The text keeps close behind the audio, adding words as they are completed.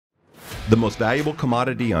The most valuable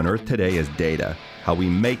commodity on Earth today is data, how we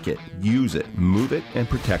make it, use it, move it, and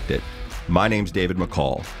protect it. My name's David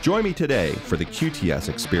McCall. Join me today for the QTS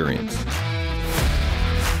experience.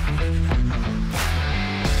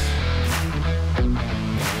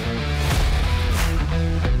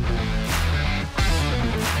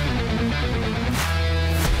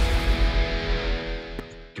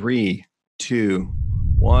 Three, two,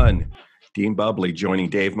 one. Dean Bubley joining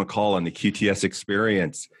Dave McCall on the QTS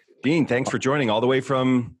experience. Dean, thanks for joining all the way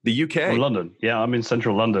from the UK. From London. Yeah, I'm in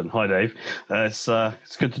central London. Hi, Dave. It's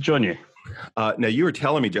good to join you. Now, you were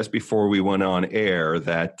telling me just before we went on air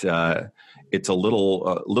that it's a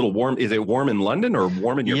little warm. Is it warm in London or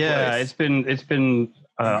warm in your place? Yeah, it's been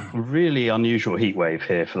a really unusual heat wave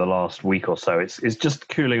here for the last week or so. It's just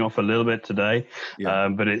cooling off a little bit today,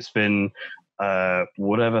 but it's been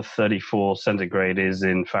whatever 34 centigrade is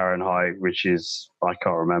in Fahrenheit, which is, I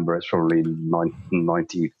can't remember, it's probably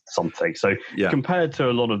 90 something. So compared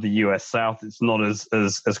to a lot of the US South, it's not as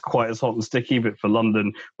quite as hot and sticky, but for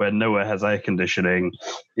London, where nowhere has air conditioning,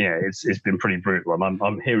 it's been pretty brutal. And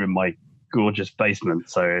I'm here in my gorgeous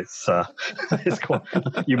basement, so it's quite,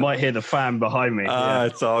 you might hear the fan behind me.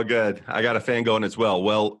 It's all good. I got a fan going as well.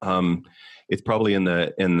 Well, it's probably in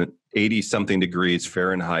the 80 something degrees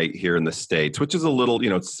Fahrenheit here in the States, which is a little,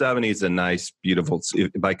 70 is a nice, beautiful,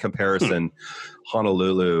 by comparison,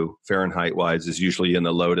 Honolulu Fahrenheit wise is usually in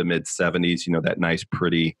the low to mid 70s, that nice,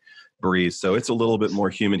 pretty breeze. So it's a little bit more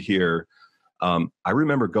humid here. I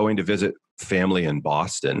remember going to visit family in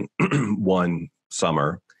Boston one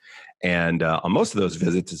summer. And on most of those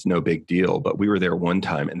visits, it's no big deal, but we were there one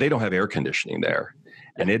time and they don't have air conditioning there.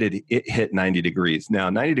 And it hit 90 degrees. Now,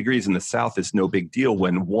 90 degrees in the South is no big deal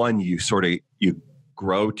when, one, you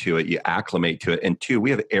grow to it, you acclimate to it. And two,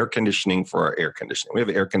 we have air conditioning for our air conditioning. We have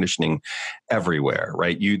air conditioning everywhere,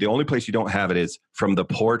 right? The only place you don't have it is from the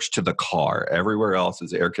porch to the car. Everywhere else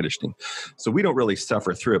is air conditioning. So we don't really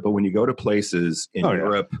suffer through it. But when you go to places in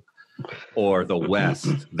Europe or the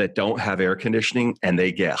West that don't have air conditioning and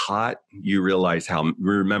they get hot, you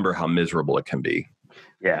remember how miserable it can be.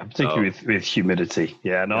 Yeah, particularly with humidity.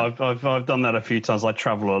 Yeah, no, I've done that a few times. I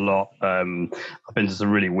travel a lot. I've been to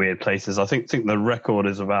some really weird places. I think the record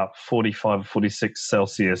is about 45, 46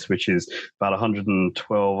 Celsius, which is about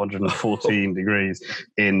 112, 114 degrees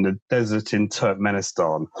in the desert in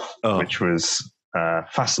Turkmenistan, which was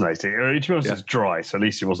fascinating. To be honest, it's dry, so at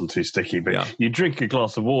least it wasn't too sticky. But you drink a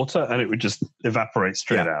glass of water and it would just evaporate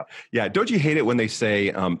straight out. Yeah, don't you hate it when they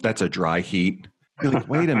say that's a dry heat? You're like,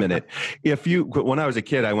 wait a minute. When I was a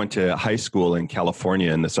kid, I went to high school in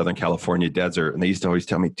California, in the Southern California desert, and they used to always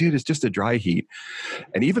tell me, dude, it's just a dry heat.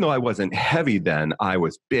 And even though I wasn't heavy then, I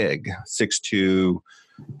was big, 6'2",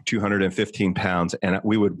 215 pounds. And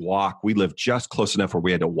we would walk. We lived just close enough where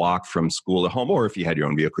we had to walk from school to home, or if you had your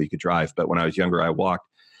own vehicle, you could drive. But when I was younger, I walked.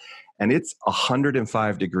 And it's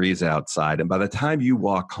 105 degrees outside. And by the time you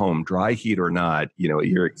walk home, dry heat or not,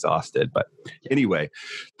 you're exhausted. But anyway,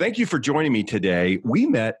 thank you for joining me today. We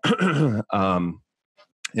met in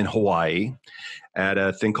Hawaii at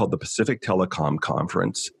a thing called the Pacific Telecom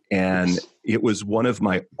Conference. And it was one of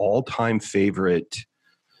my all-time favorite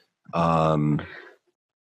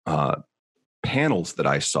panels that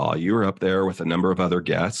I saw. You were up there with a number of other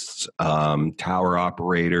guests, tower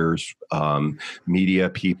operators, media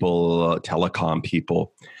people, telecom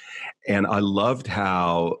people. And I loved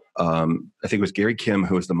how, I think it was Gary Kim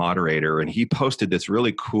who was the moderator, and he posted this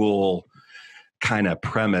really cool kind of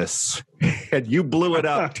premise, and you blew it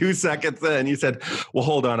up 2 seconds in. You said, well,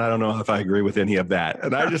 hold on, I don't know if I agree with any of that.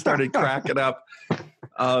 And I just started cracking up.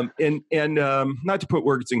 And not to put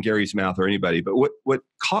words in Gary's mouth or anybody, but what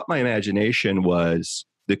caught my imagination was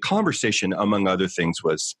the conversation, among other things,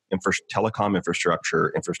 was telecom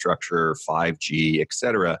infrastructure, 5G, et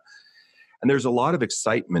cetera. And there's a lot of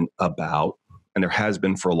excitement about, and there has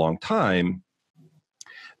been for a long time,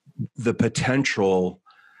 the potential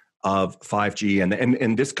of 5G.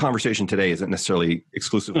 And this conversation today isn't necessarily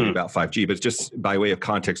exclusively about 5G, but it's just by way of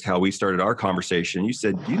context how we started our conversation. You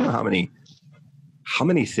said, do you know how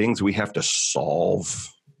many things we have to solve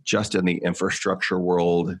just in the infrastructure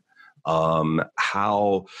world?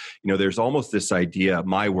 How, there's almost this idea,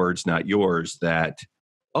 my words, not yours, that,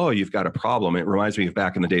 you've got a problem. It reminds me of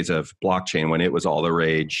back in the days of blockchain when it was all the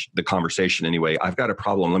rage, the conversation anyway. I've got a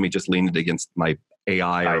problem. Let me just lean it against my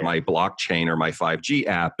AI or my blockchain or my 5G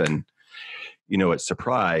app. And, it's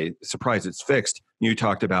surprise, it's fixed. You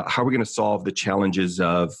talked about how we're going to solve the challenges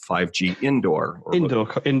of 5G indoor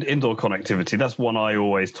connectivity. That's one I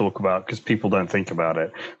always talk about because people don't think about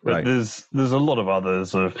it. But right. there's a lot of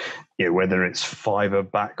others of whether it's fiber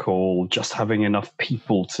backhaul, just having enough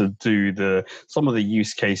people to do some of the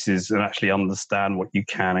use cases and actually understand what you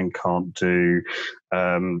can and can't do.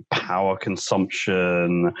 Power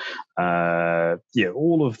consumption, all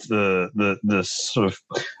of the sort of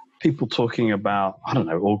people talking about, I don't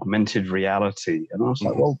know, augmented reality. And I was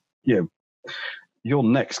like, well, your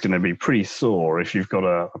neck's going to be pretty sore if you've got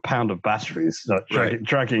a pound of batteries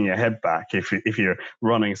dragging your head back if you're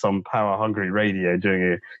running some power-hungry radio doing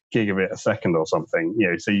a gigabit a second or something.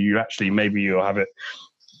 So you actually, maybe you'll have it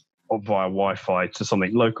via Wi-Fi to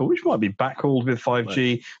something local, which might be backhauled with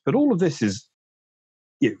 5G. Right. But all of this is,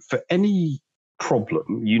 for any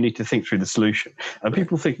problem, you need to think through the solution. And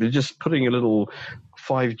people think they're just putting a little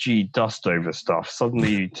 5G dust over stuff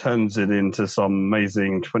suddenly turns it into some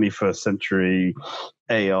amazing 21st century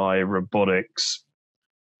AI, robotics,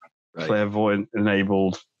 clairvoyant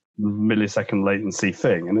enabled millisecond latency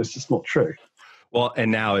thing. And it's just not true. Well,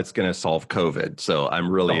 and now it's going to solve COVID. So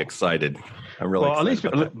I'm really excited. At least,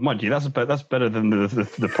 mind you, that's better than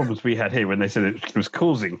the problems we had here when they said it was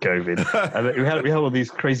causing COVID. And we had all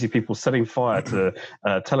these crazy people setting fire to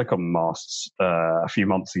telecom masts a few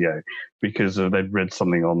months ago because they'd read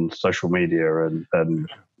something on social media and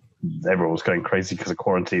everyone was going crazy because of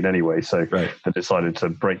quarantine anyway. So they decided to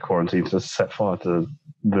break quarantine to set fire to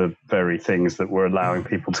the very things that were allowing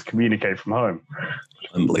people to communicate from home.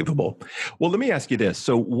 Unbelievable. Well, let me ask you this.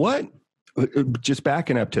 So just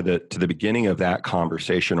backing up to the beginning of that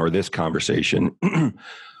conversation or this conversation, and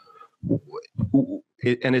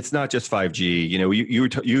it's not just 5G.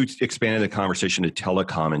 You expanded the conversation to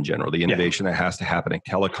telecom in general, the innovation that has to happen in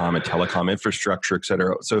telecom and telecom infrastructure, et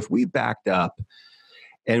cetera. So if we backed up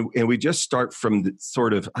and we just start from the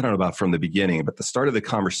sort of, I don't know about from the beginning, but the start of the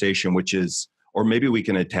conversation, which is, or maybe we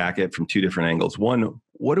can attack it from two different angles. One,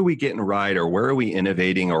 what are we getting right, or where are we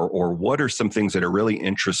innovating, or what are some things that are really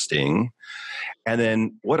interesting? And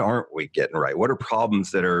then what aren't we getting right? What are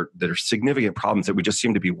problems that are significant problems that we just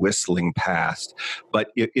seem to be whistling past?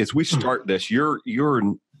 But as we start this, you're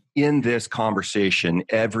in this conversation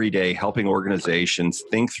every day, helping organizations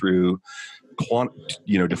think through,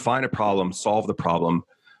 define a problem, solve the problem.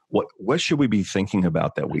 What should we be thinking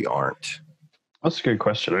about that we aren't? That's a good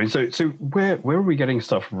question. I mean, so where are we getting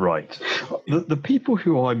stuff right? The people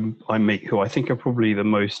who I meet, who I think are probably the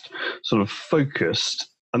most sort of focused,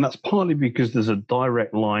 and that's partly because there's a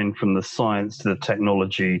direct line from the science to the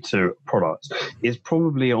technology to products, is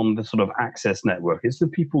probably on the sort of access network. It's the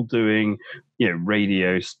people doing,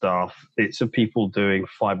 radio stuff. It's the people doing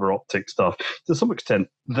fiber optic stuff. To some extent,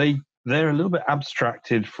 they're a little bit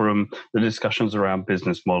abstracted from the discussions around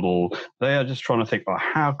business model. They are just trying to think about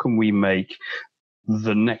how can we make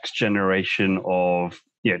the next generation of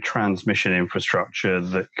transmission infrastructure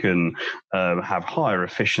that can have higher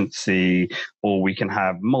efficiency, or we can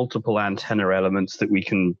have multiple antenna elements that we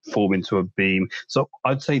can form into a beam. So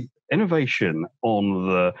I'd say innovation on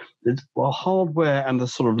the hardware and the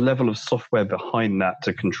sort of level of software behind that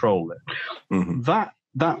to control it. Mm-hmm.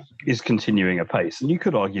 That is continuing apace, and you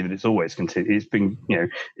could argue that it's always continued. It's been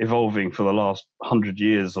evolving for the last 100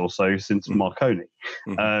 years or so since Marconi.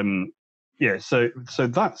 Mm-hmm. So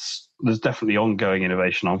there's definitely ongoing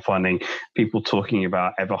innovation. I'm finding people talking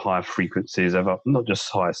about ever higher frequencies, not just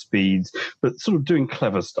higher speeds, but sort of doing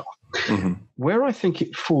clever stuff. Mm-hmm. Where I think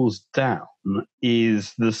it falls down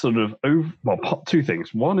is the sort of two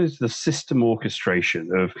things. One is the system orchestration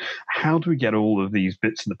of how do we get all of these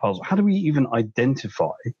bits of the puzzle? How do we even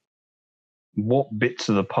identify what bits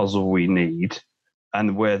of the puzzle we need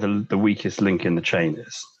and where the weakest link in the chain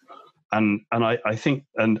is? And I think,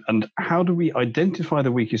 and how do we identify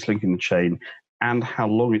the weakest link in the chain and how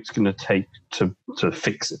long it's going to take to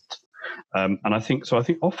fix it? And I think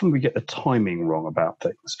often we get the timing wrong about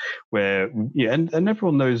things where, and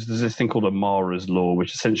everyone knows there's this thing called Amara's law,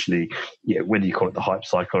 which essentially, whether you call it the hype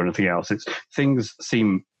cycle or anything else, it's things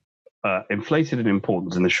seem inflated in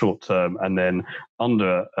importance in the short term and then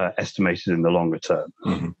underestimated in the longer term.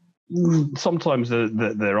 Mm-hmm. Sometimes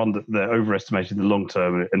they're overestimated in the long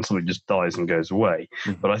term and something just dies and goes away.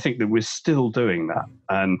 Mm-hmm. But I think that we're still doing that.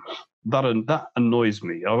 And that annoys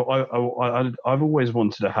me. I've always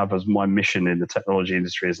wanted to have as my mission in the technology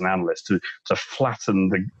industry as an analyst to flatten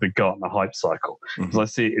the Gartner hype cycle, because I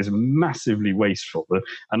see it as massively wasteful.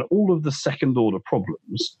 And all of the second order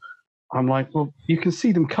problems, I'm like, well, you can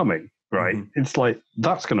see them coming, right? Mm-hmm. It's like,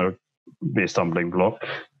 that's going to be a stumbling block.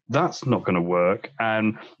 that's not going to work.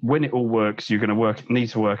 And when it all works, you're going to need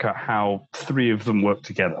to work out how three of them work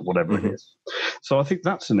together, whatever it is. So I think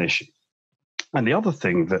that's an issue. And the other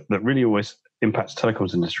thing that really always impacts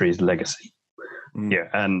telecoms industry is legacy. Yeah,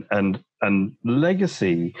 and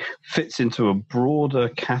legacy fits into a broader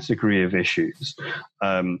category of issues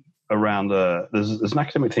around there's an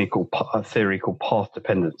academic theory called path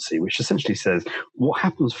dependency, which essentially says what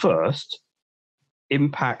happens first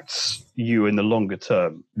impacts you in the longer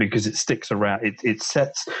term because it sticks around. It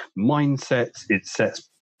sets mindsets, it sets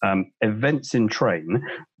events in train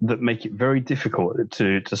that make it very difficult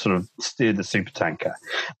to sort of steer the supertanker.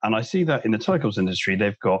 And I see that in the telecoms industry.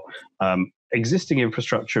 They've got existing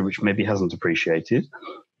infrastructure which maybe hasn't appreciated.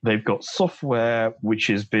 They've got software which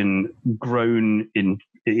has been grown in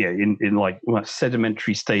like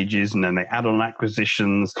sedimentary stages, and then they add on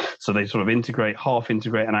acquisitions. So they sort of half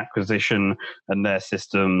integrate an acquisition and their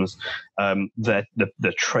systems.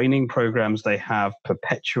 The training programs they have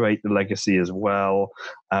perpetuate the legacy as well,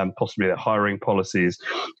 possibly their hiring policies.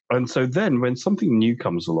 And so then when something new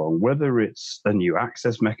comes along, whether it's a new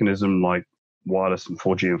access mechanism like wireless and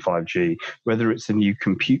 4G and 5G, whether it's a new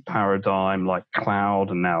compute paradigm like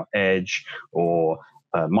cloud and now edge or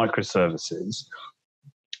microservices,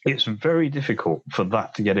 it's very difficult for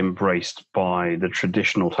that to get embraced by the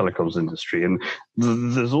traditional telecoms industry. And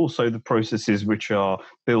there's also the processes which are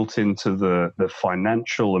built into the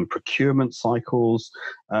financial and procurement cycles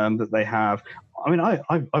that they have. I mean,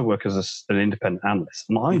 I work as an independent analyst,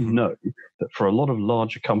 and I know that for a lot of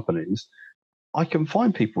larger companies, I can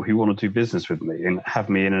find people who want to do business with me and have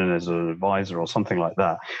me in as an advisor or something like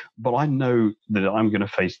that. But I know that I'm going to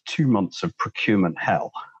face 2 months of procurement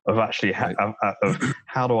hell of actually of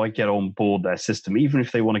how do I get on board their system, even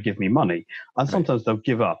if they want to give me money. And sometimes they'll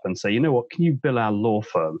give up and say, you know what, can you bill our law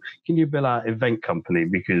firm? Can you bill our event company?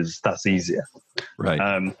 Because that's easier.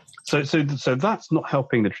 Right. So that's not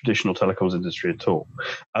helping the traditional telecoms industry at all.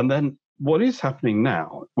 And then what is happening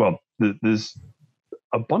now? Well, there's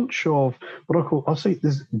a bunch of I'll say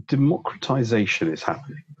there's democratization is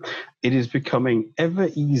happening. It is becoming ever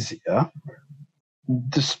easier,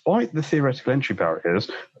 despite the theoretical entry barriers,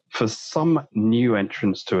 for some new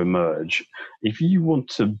entrants to emerge. If you want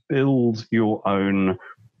to build your own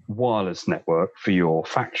wireless network for your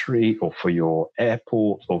factory or for your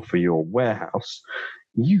airport or for your warehouse,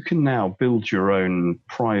 you can now build your own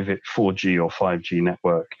private 4G or 5G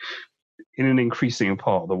network in an increasing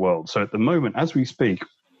part of the world. So at the moment, as we speak,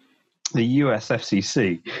 the US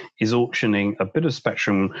FCC is auctioning a bit of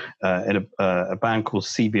spectrum in a band called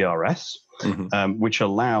CBRS, which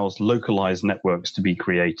allows localized networks to be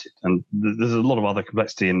created. And there's a lot of other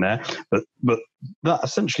complexity in there, but that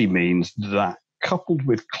essentially means that coupled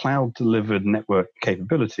with cloud-delivered network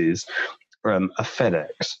capabilities, a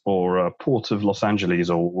FedEx or a Port of Los Angeles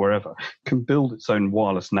or wherever can build its own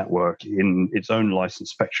wireless network in its own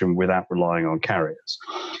licensed spectrum without relying on carriers.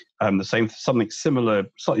 Something similar,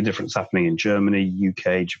 slightly different is happening in Germany,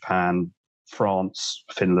 UK, Japan, France,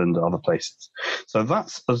 Finland, other places. So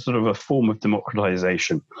that's a sort of a form of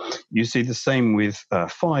democratization. You see the same with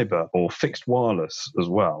fiber or fixed wireless as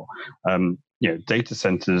well. Data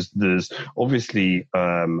centers, there's obviously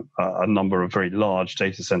a number of very large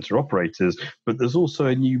data center operators, but there's also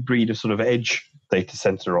a new breed of sort of edge data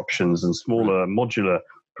center options and smaller modular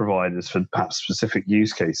providers for perhaps specific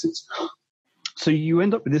use cases. So you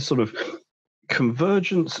end up with this sort of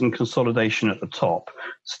convergence and consolidation at the top,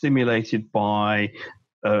 stimulated by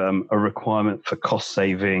a requirement for cost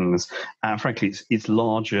savings, and frankly, it's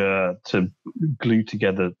larger to glue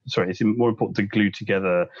together. It's more important to glue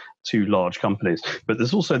together two large companies. But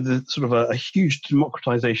there's also the sort of a huge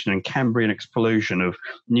democratization and Cambrian explosion of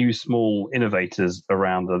new small innovators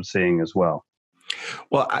around I'm seeing as well.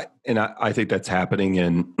 Well, I think that's happening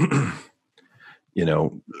in,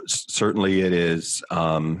 certainly it is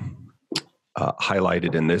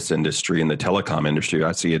highlighted in this industry, in the telecom industry.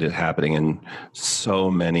 I see it happening in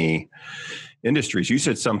so many industries. You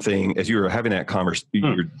said something as you were having that conversation, you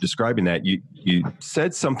were describing that, you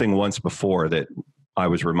said something once before that I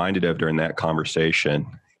was reminded of during that conversation.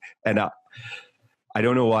 And I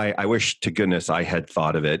don't know why. I wish to goodness I had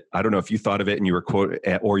thought of it. I don't know if you thought of it and you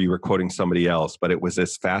were quoting somebody else, but it was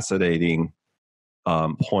this fascinating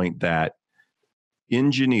point that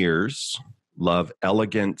engineers love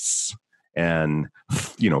elegance and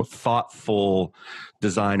thoughtful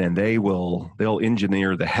design, and they'll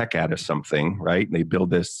engineer the heck out of something, right? And they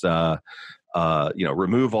build this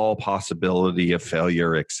remove all possibility of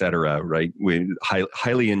failure, et cetera, right?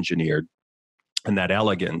 Highly engineered, and that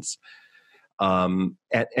elegance.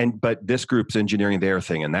 But this group's engineering their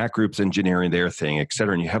thing, and that group's engineering their thing, et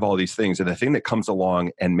cetera. And you have all these things, and the thing that comes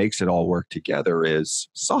along and makes it all work together is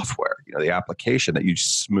software. The application that you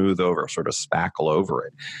smooth over, sort of spackle over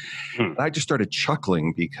it. And I just started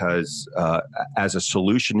chuckling because as a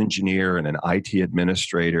solution engineer and an IT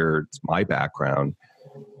administrator, it's my background.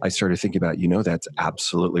 I started thinking about, that's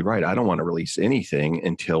absolutely right. I don't want to release anything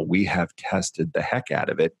until we have tested the heck out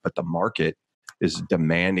of it, but the market is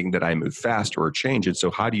demanding that I move faster or change it. So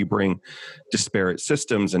how do you bring disparate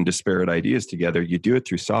systems and disparate ideas together? You do it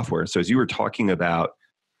through software. So as you were talking about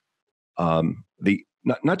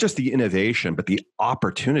not just the innovation, but the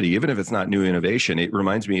opportunity, even if it's not new innovation, it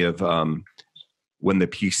reminds me of when the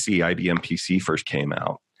IBM PC first came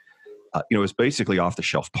out. It was basically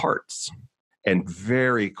off-the-shelf parts. And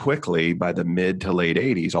very quickly, by the mid to late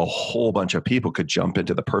 80s, a whole bunch of people could jump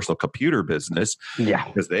into the personal computer business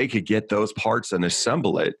because they could get those parts and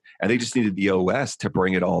assemble it. And they just needed the OS to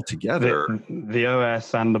bring it all together. The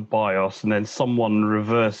OS and the BIOS, and then someone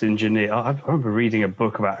reverse engineered. I remember reading a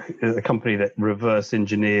book about a company that reverse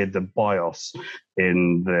engineered the BIOS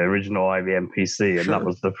in the original IBM PC, and that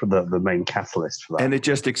was the main catalyst for that. And it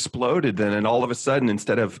just exploded then. And all of a sudden,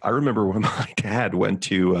 I remember when my dad went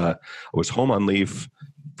to, I was home on leave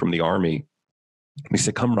from the Army. He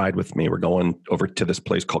said, come ride with me. We're going over to this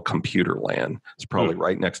place called Computer Land. It's probably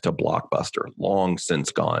right next to Blockbuster, long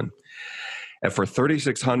since gone. And for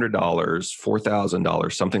 $3,600,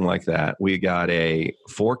 $4,000, something like that, we got a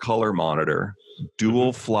 4-color monitor,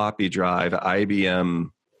 dual floppy drive, IBM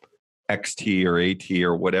XT or AT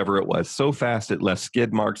or whatever it was, so fast it left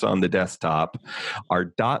skid marks on the desktop. Our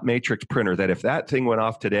dot matrix printer, that if that thing went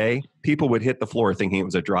off today, people would hit the floor thinking it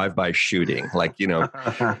was a drive-by shooting. Like, cha,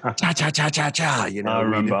 cha, cha, cha, cha. I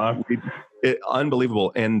remember.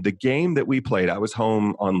 Unbelievable. And the game that we played, I was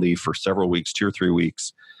home on leave for several weeks, 2 or 3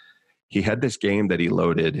 weeks. He had this game that he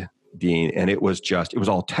loaded, Dean, and it was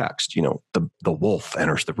all text. The wolf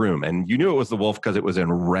enters the room, and you knew it was the wolf because it was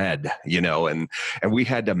in red, and we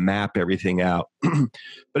had to map everything out.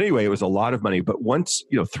 But anyway, it was a lot of money. But once,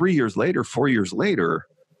 3 years later, 4 years later,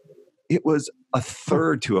 it was a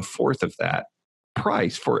third to a fourth of that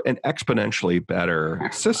price for an exponentially better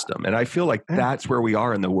system. And I feel like that's where we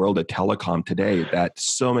are in the world of telecom today, that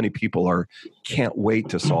so many people can't wait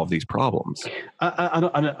to solve these problems.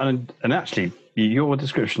 And actually, your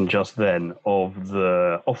description just then of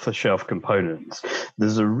the off-the-shelf components,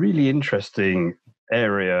 there's a really interesting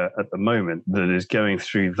area at the moment that is going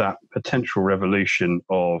through that potential revolution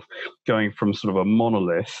of going from sort of a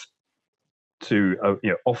monolith to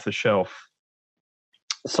off-the-shelf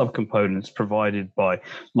subcomponents provided by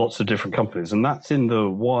lots of different companies, and that's in the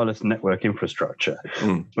wireless network infrastructure.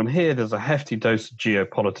 And here there's a hefty dose of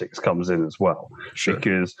geopolitics comes in as well. Sure.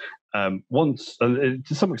 Because once, to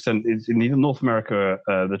some extent, in North America,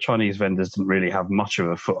 the Chinese vendors didn't really have much of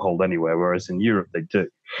a foothold anywhere, whereas in Europe they do.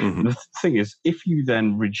 The thing is, if you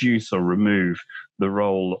then reduce or remove the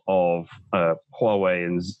role of Huawei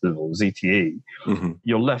and ZTE,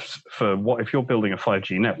 you're left for if you're building a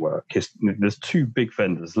 5G network, there's 2 big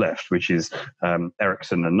vendors left, which is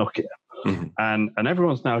Ericsson and Nokia. And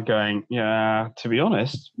everyone's now going, to be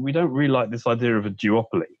honest, we don't really like this idea of a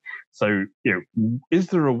duopoly. So, is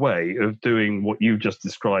there a way of doing what you've just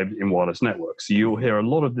described in wireless networks? So you'll hear a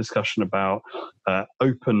lot of discussion about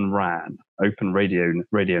open RAN, open radio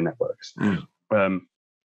networks.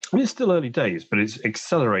 It's still early days, but it's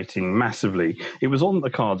accelerating massively. It was on the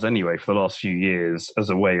cards anyway for the last few years as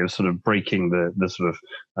a way of sort of breaking the sort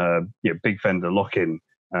of big vendor lock-in.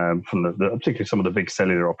 From the particularly some of the big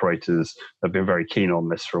cellular operators have been very keen on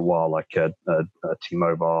this for a while, like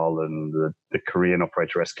T-Mobile and the Korean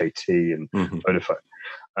operator SKT and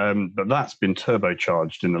Vodafone. But that's been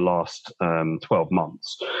turbocharged in the last 12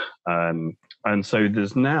 months. And so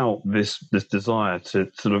there's now this desire to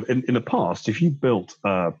sort of, in the past, if you built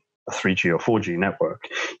a 3G or 4G network,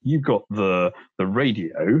 you've got the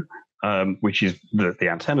radio, which is the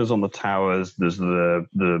antennas on the towers. There's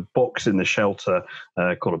the box in the shelter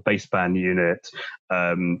called a baseband unit.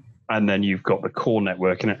 And then you've got the core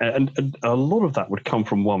network. And a lot of that would come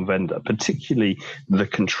from one vendor, particularly the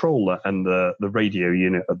controller and the radio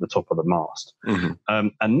unit at the top of the mast.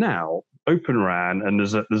 And now Open RAN, and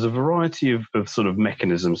there's a variety of sort of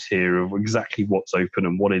mechanisms here of exactly what's open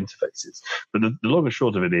and what interfaces. But the long and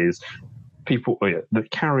short of it is, people, the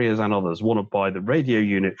carriers and others, want to buy the radio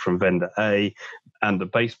unit from vendor A and the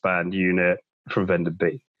baseband unit from vendor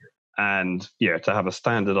B, and to have a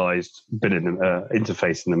standardized bit in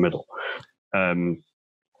interface in the middle.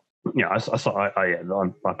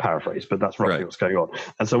 I paraphrase, but that's roughly what's going on.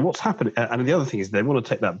 And so what's happening, and the other thing is they want to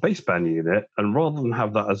take that baseband unit, and rather than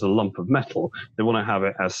have that as a lump of metal, they want to have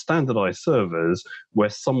it as standardized servers where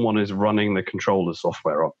someone is running the controller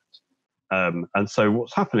software on it. And so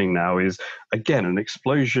what's happening now is, again, an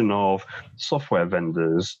explosion of software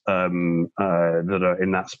vendors that are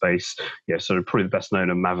in that space. Sort of probably the best known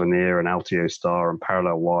are Mavenir and Altiostar and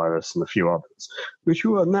Parallel Wireless and a few others, which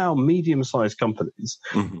are now medium-sized companies.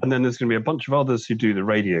 Mm-hmm. And then there's going to be a bunch of others who do the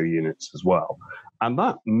radio units as well. And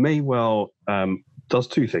that may well does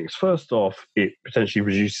two things. First off, it potentially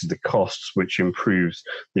reduces the costs, which improves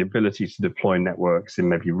the ability to deploy networks in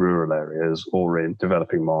maybe rural areas or in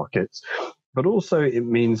developing markets. But also it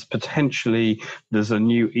means potentially there's a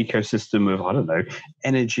new ecosystem of,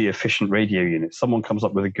 energy efficient radio units. Someone comes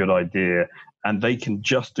up with a good idea and they can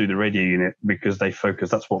just do the radio unit because they focus,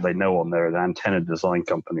 that's what they know on. They're an antenna design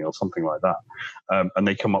company or something like that. And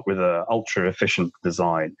they come up with an ultra efficient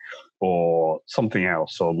design or something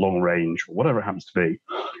else, or long range, or whatever it happens to be.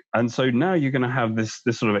 And so now you're going to have this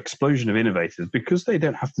sort of explosion of innovators because they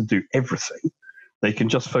don't have to do everything. They can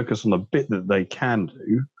just focus on the bit that they can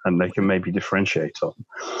do and they can maybe differentiate on.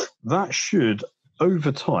 That should,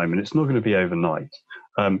 over time, and it's not going to be overnight,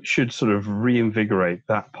 should sort of reinvigorate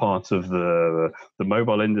that part of the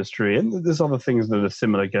mobile industry. And there's other things that are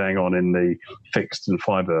similar going on in the fixed and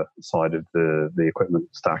fiber side of the equipment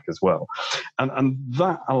stack as well. And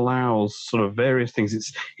that allows sort of various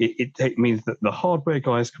things. It means that the hardware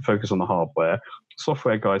guys can focus on the hardware,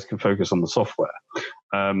 software guys can focus on the software.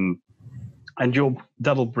 And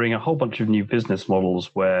that'll bring a whole bunch of new business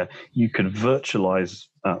models where you could virtualize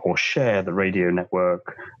or share the radio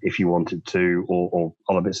network if you wanted to, or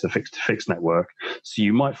other bits of the fixed network. So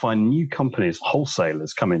you might find new companies,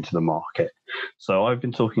 wholesalers, come into the market. So I've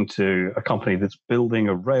been talking to a company that's building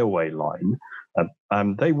a railway line.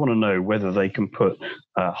 They want to know whether they can put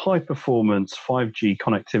high performance 5G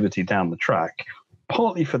connectivity down the track,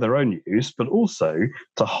 partly for their own use, but also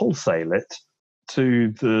to wholesale it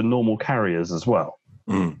to the normal carriers as well.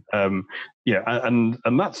 And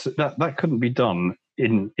that couldn't be done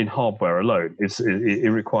in hardware alone.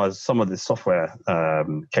 It requires some of this software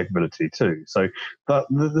capability too. So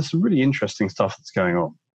there's some really interesting stuff that's going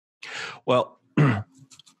on. Well,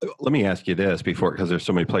 let me ask you this because there's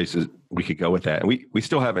so many places we could go with that, and we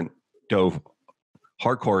still haven't dove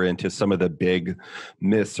hardcore into some of the big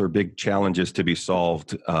myths or big challenges to be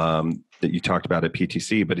solved that you talked about at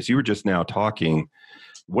PTC. But as you were just now talking,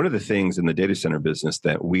 one of the things in the data center business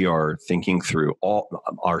that we are thinking through all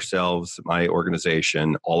ourselves, my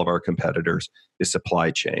organization, all of our competitors, is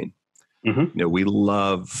supply chain. Mm-hmm. We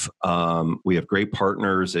love, we have great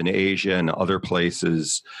partners in Asia and other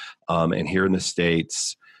places, and here in the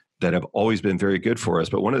States that have always been very good for us.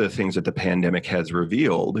 But one of the things that the pandemic has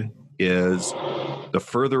revealed is the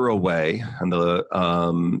further away and the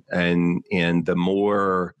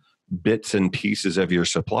more bits and pieces of your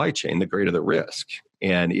supply chain, the greater the risk.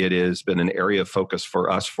 And it has been an area of focus for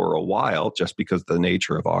us for a while, just because of the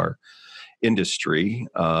nature of our industry.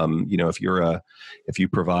 If you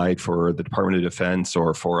provide for the Department of Defense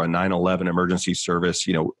or for a 9/11 emergency service,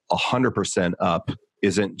 100% up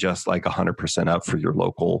isn't just like 100% up for your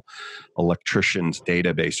local electrician's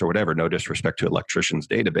database or whatever. No disrespect to electrician's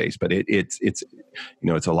database, but it's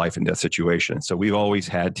a life and death situation. So we've always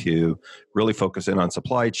had to really focus in on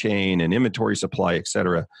supply chain and inventory supply, et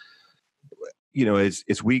cetera.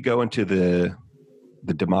 As we go into the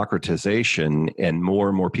democratization and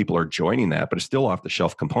more people are joining that, but it's still off the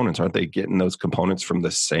shelf components. Aren't they getting those components from the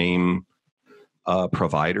same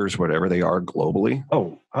providers, whatever they are globally?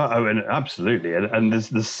 Absolutely. And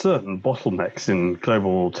there's certain bottlenecks in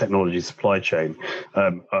global technology supply chain.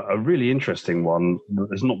 A really interesting one,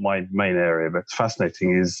 it's not my main area, but it's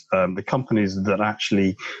fascinating, is the companies that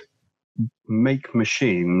actually make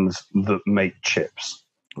machines that make chips.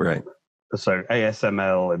 Right. So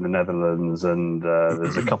ASML in the Netherlands, and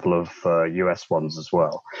there's a couple of US ones as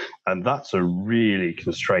well. And that's a really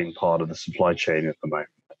constrained part of the supply chain at the moment.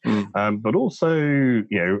 But also,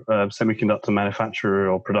 semiconductor manufacturer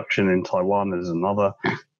or production in Taiwan is another.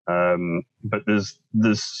 But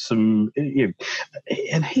there's some,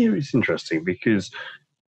 and here it's interesting because,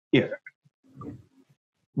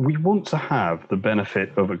 we want to have the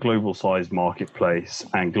benefit of a global-sized marketplace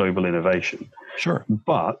and global innovation. Sure.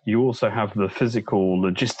 But you also have the physical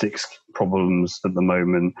logistics problems at the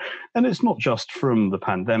moment. And it's not just from the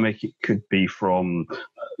pandemic. It could be from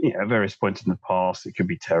various points in the past. It could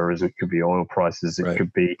be terrorism. It could be oil prices. It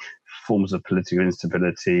could be forms of political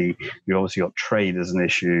instability. You obviously got trade as an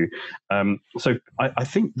issue. So I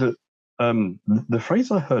think that the phrase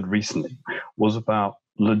I heard recently was about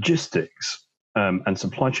logistics and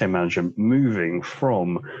supply chain management moving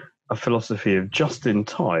from a philosophy of just in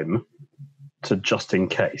time to just in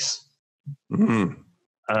case.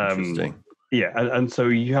 Interesting. Yeah, and so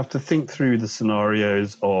you have to think through the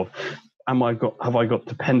scenarios of have I got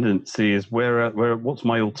dependencies? What's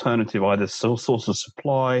my alternative? Either source of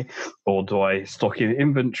supply, or do I stock in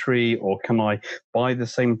inventory, or can I buy the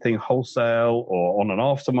same thing wholesale or on an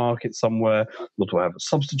aftermarket somewhere, or do I have a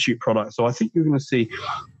substitute product? So I think you're going to see,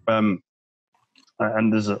 and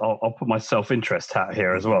I'll put my self-interest hat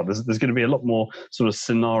here as well. There's going to be a lot more sort of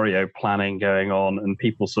scenario planning going on, and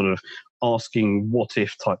people sort of asking what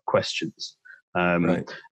if type questions. Right.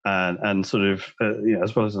 And sort of,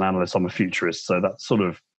 as well as an analyst, I'm a futurist, so that sort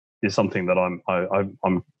of is something that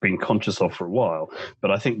I'm being conscious of for a while.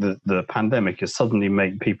 But I think that the pandemic has suddenly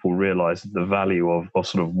made people realize the value of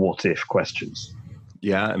sort of what if questions.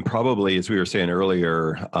 Yeah, and probably, as we were saying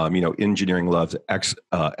earlier, engineering loves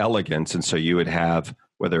elegance, and so you would have,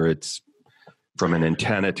 whether it's from an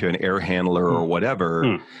antenna to an air handler or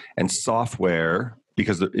whatever, and software,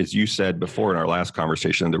 because as you said before in our last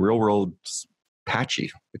conversation, the real world's patchy,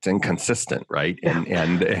 it's inconsistent, right? Yeah.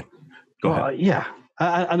 And go ahead. Yeah.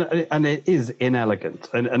 And it is inelegant.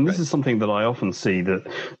 And this is something that I often see,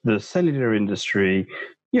 that the cellular industry,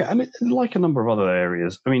 and like a number of other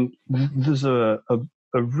areas, I mean, there's a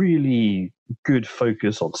really good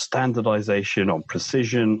focus on standardization, on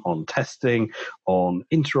precision, on testing, on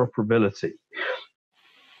interoperability.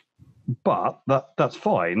 But that's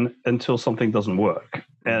fine until something doesn't work,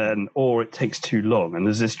 or it takes too long. And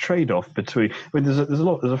there's this trade-off between. I mean, there's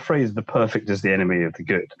a phrase: "The perfect is the enemy of the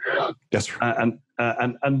good." That's right. And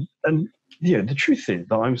the truth is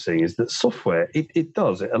that I'm seeing is that software it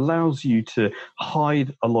allows you to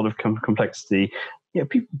hide a lot of complexity.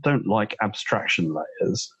 People don't like abstraction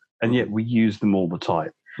layers, and yet we use them all the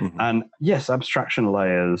time. And yes, abstraction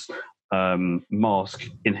layers mask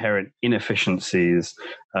inherent inefficiencies.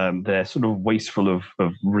 They're sort of wasteful of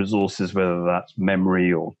resources, whether that's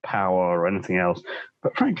memory or power or anything else.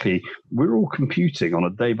 But frankly, we're all computing on a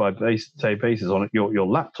day-by-day basis. On your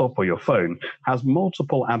laptop or your phone has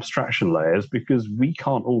multiple abstraction layers because we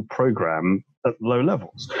can't all program at low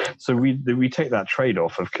levels. So we take that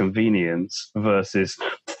trade-off of convenience versus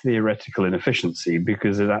theoretical inefficiency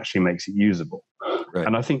because it actually makes it usable. Right.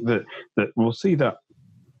 And I think that we'll see that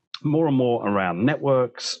more and more around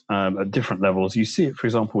networks at different levels. You see it, for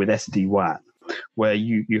example, with SD-WAN, where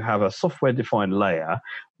you have a software-defined layer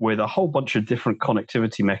with a whole bunch of different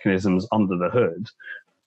connectivity mechanisms under the hood.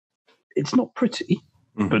 It's not pretty,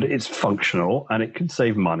 but it's functional, and it can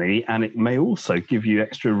save money, and it may also give you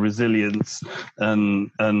extra resilience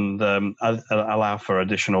and allow for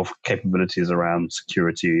additional capabilities around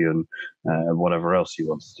security and whatever else you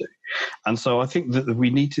want to do. And so I think that we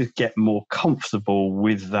need to get more comfortable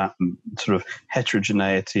with that sort of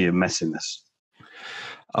heterogeneity and messiness.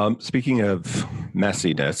 Speaking of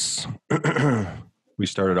messiness, we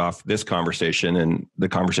started off this conversation and the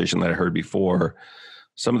conversation that I heard before,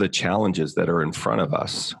 some of the challenges that are in front of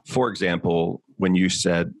us. For example, when you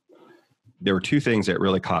said there were two things that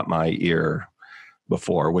really caught my ear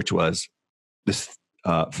before, which was this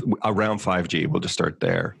around 5G. We'll just start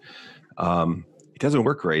there. It doesn't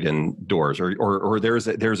work great indoors, or there's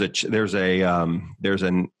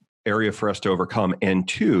an area for us to overcome. And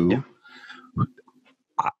two,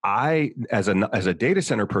 I as a data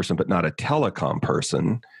center person, but not a telecom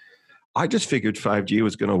person, I just figured 5G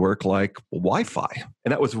was going to work like Wi-Fi.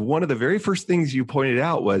 And that was one of the very first things you pointed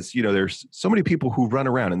out was, there's so many people who run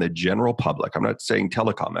around in the general public. I'm not saying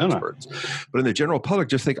telecom experts, but in the general public,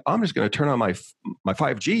 just think, I'm just going to turn on my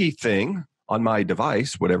 5G thing on my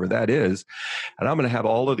device, whatever that is, and I'm going to have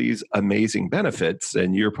all of these amazing benefits.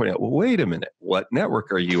 And you're pointing out, well, wait a minute, what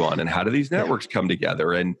network are you on? And how do these networks come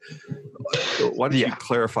together? And why don't you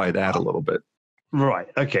clarify that a little bit? Right.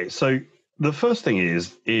 Okay. So the first thing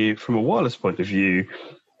is, from a wireless point of view,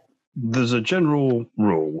 there's a general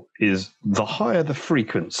rule is the higher the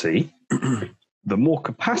frequency, the more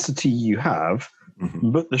capacity you have,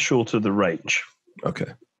 but the shorter the range.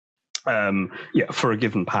 Okay. For a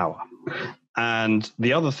given power. And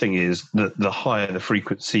the other thing is that the higher the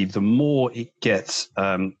frequency, the more it gets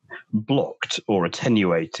blocked or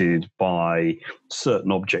attenuated by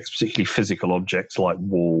certain objects, particularly physical objects like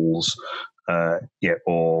walls,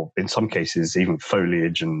 or in some cases even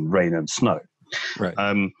foliage and rain and snow. Right.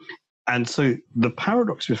 And so the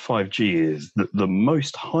paradox with 5G is that the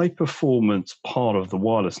most high performance part of the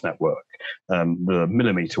wireless network, the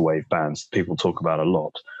millimeter wave bands people talk about a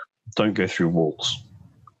lot, don't go through walls.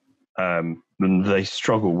 And they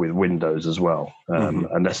struggle with windows as well,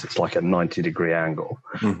 unless it's like a 90-degree angle.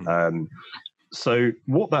 So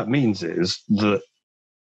what that means is that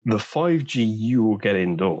the 5G you will get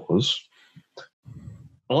indoors,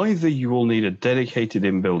 either you will need a dedicated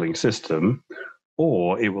in-building system,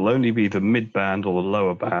 or it will only be the mid-band or the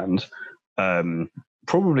lower band.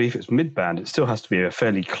 Probably if it's mid-band, it still has to be a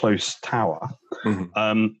fairly close tower,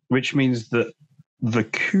 which means that the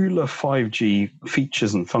cooler 5G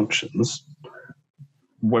features and functions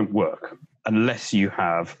won't work unless you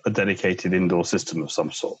have a dedicated indoor system of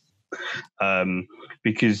some sort.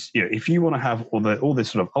 Because if you want to have all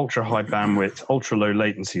this sort of ultra high bandwidth, ultra low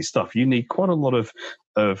latency stuff, you need quite a lot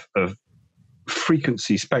of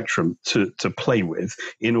frequency spectrum to play with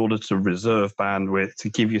in order to reserve bandwidth, to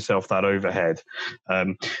give yourself that overhead.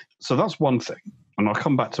 So that's one thing. And I'll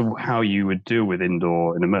come back to how you would deal with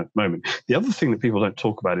indoor in a moment. The other thing that people don't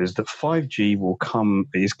talk about is that 5G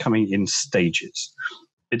is coming in stages.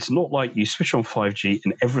 It's not like you switch on 5G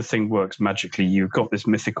and everything works magically. You've got this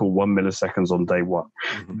mythical 1 milliseconds on day one.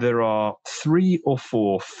 There are 3 or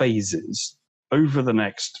 4 phases over the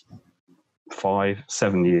next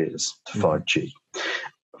 5-7 years to 5G.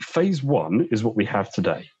 Phase 1 is what we have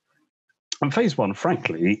today. And phase 1,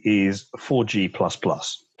 frankly, is 4G++.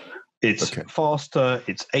 It's faster.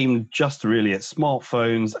 It's aimed just really at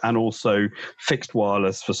smartphones and also fixed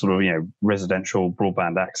wireless for sort of, residential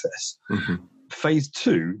broadband access. Phase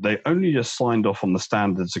 2, they only just signed off on the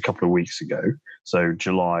standards a couple of weeks ago, so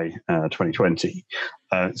July 2020.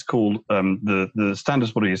 It's called, the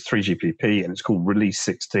standards body is 3GPP, and it's called Release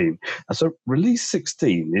 16. And so Release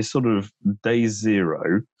 16 is sort of day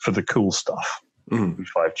 0 for the cool stuff.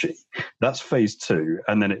 5G. That's phase 2,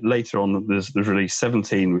 and then later on there's Release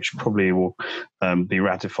 17, which probably will be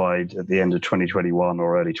ratified at the end of 2021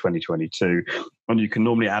 or early 2022. And you can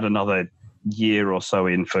normally add another year or so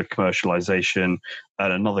in for commercialization,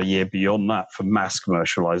 and another year beyond that for mass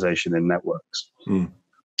commercialization in networks.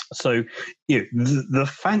 So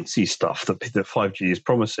the fancy stuff that 5G is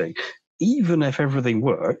promising, even if everything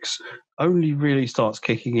works, only really starts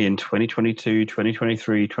kicking in 2022,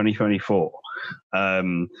 2023, 2024.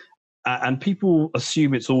 And people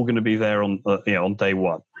assume it's all going to be there on day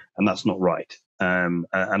one, and that's not right. And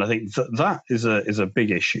I think that is a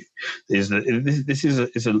big issue. Is that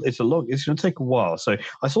it's going to take a while. So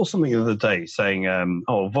I saw something the other day saying,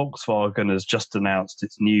 Volkswagen has just announced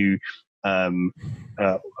its new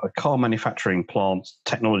car manufacturing plant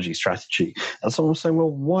technology strategy, and someone was saying, well,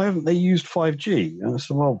 why haven't they used 5G? And I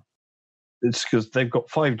said, well, it's because they've got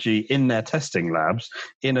 5G in their testing labs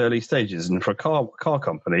in early stages. And for a car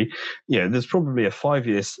company, there's probably a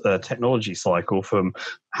 5-year technology cycle from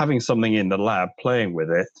having something in the lab, playing with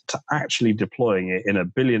it, to actually deploying it in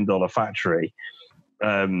 $1 billion factory,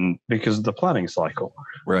 because of the planning cycle.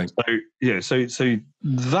 Right. So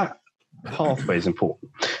that pathway is important.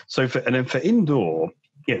 So for indoor,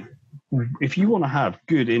 if you want to have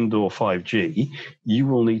good indoor 5G, you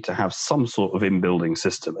will need to have some sort of in-building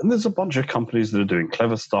system. And there's a bunch of companies that are doing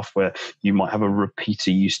clever stuff where you might have a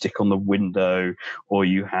repeater you stick on the window, or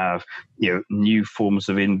you have new forms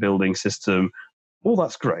of in-building system. All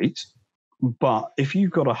that's great. But if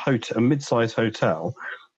you've got a mid-sized hotel,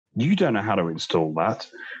 you don't know how to install that.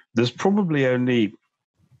 There's probably only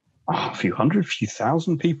a few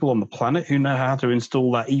thousand people on the planet who know how to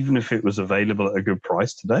install that, even if it was available at a good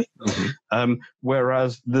price today.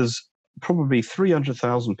 Whereas there's probably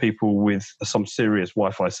 300,000 people with some serious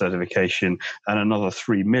Wi-Fi certification, and another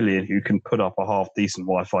 3 million who can put up a half-decent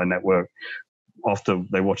Wi-Fi network after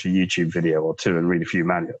they watch a YouTube video or two and read a few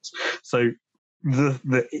manuals. So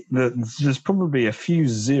there's probably a few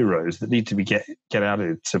zeros that need to be get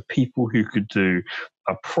added to people who could do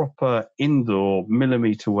a proper indoor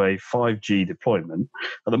millimeter wave 5G deployment.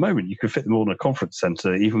 At the moment, you could fit them all in a conference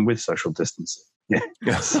center, even with social distancing.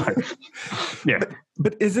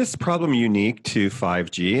 But is this problem unique to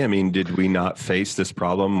 5G? I mean, did we not face this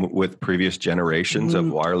problem with previous generations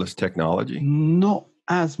of wireless technology? Not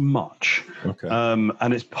as much. Okay.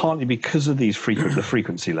 And it's partly because of the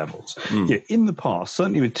frequency levels. In the past,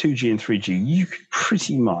 certainly with 2G and 3G, you could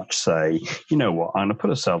pretty much say, you know what, I'm going to put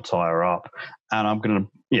a cell tower up, and I'm going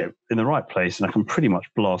to, in the right place, and I can pretty much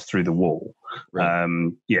blast through the wall.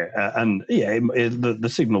 Right. The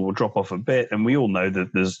signal will drop off a bit, and we all know that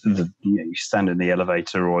you stand in the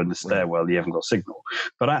elevator or in the stairwell, you haven't got signal.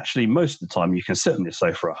 But actually, most of the time, you can sit on your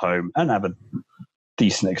sofa at home and have a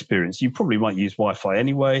decent experience. You probably might use Wi-Fi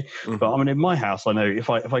anyway, but I mean, in my house, I know if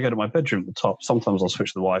I go to my bedroom at the top, sometimes I'll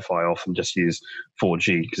switch the Wi-Fi off and just use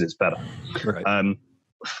 4G because it's better. Right.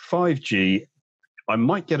 5G, I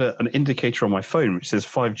might get an indicator on my phone which says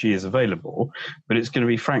 5G is available, but it's going to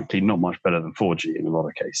be, frankly, not much better than 4G in a lot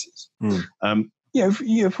of cases.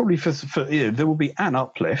 Probably there will be an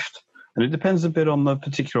uplift, And it depends a bit on the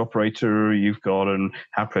particular operator you've got and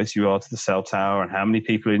how close you are to the cell tower and how many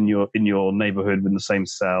people in your neighborhood with the same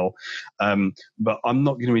cell. But I'm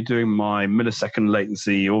not going to be doing my millisecond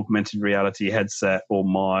latency augmented reality headset or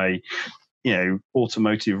my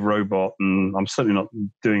automotive robot, and I'm certainly not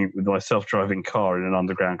doing it with my self-driving car in an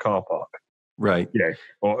underground car park. Right. Yeah.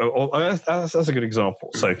 Or that's a good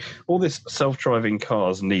example. So all this self-driving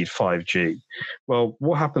cars need 5G. Well,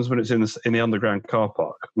 what happens when it's in the underground car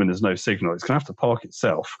park when there's no signal? It's going to have to park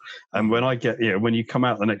itself. And when when you come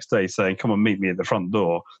out the next day saying, "Come and meet me at the front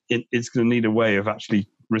door," it's going to need a way of actually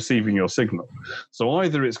receiving your signal. So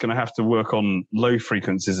either it's going to have to work on low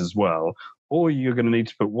frequencies as well, or you're going to need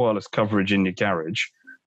to put wireless coverage in your garage,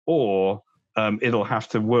 or it'll have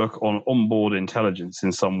to work on onboard intelligence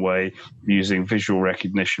in some way using visual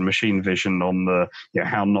recognition, machine vision on the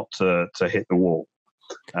how not to hit the wall.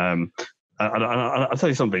 I'll tell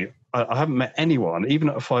you something. I haven't met anyone, even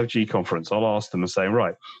at a 5G conference. I'll ask them and say,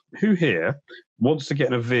 right, who here wants to get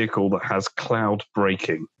in a vehicle that has cloud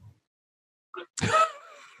braking?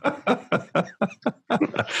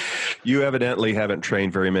 You evidently haven't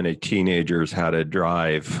trained very many teenagers how to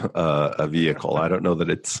drive a vehicle. I don't know that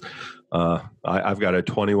it's. I've got a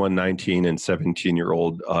 21, 19, and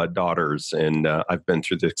 17-year-old daughters, and I've been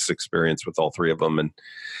through this experience with all three of them. And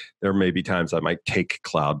there may be times I might take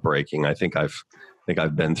cloud braking. I think I've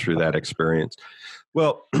been through that experience.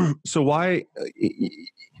 Well, so why?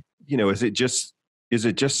 Is it just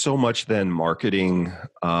so much then marketing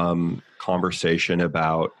conversation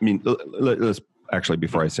about? I mean, let's actually,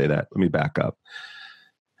 before I say that, let me back up.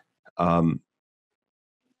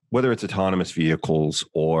 Whether it's autonomous vehicles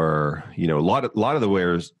or a lot of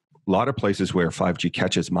places where 5G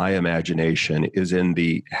catches my imagination is in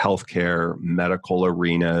the healthcare, medical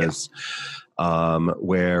arenas,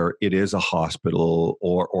 where it is a hospital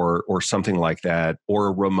or something like that, or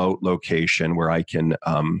a remote location where I can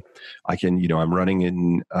I'm running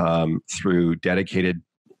in through dedicated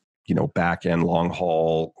back end long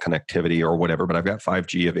haul connectivity or whatever, but I've got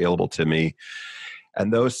 5G available to me.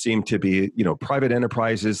 And those seem to be, private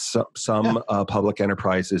enterprises, some public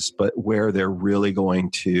enterprises, but where they're really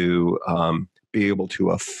going to be able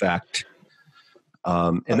to affect.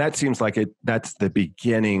 And that seems like that's the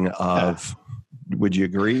beginning of. Would you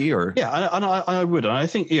agree? Or I would. And I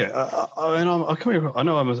think I'm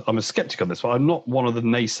a skeptic on this, but I'm not one of the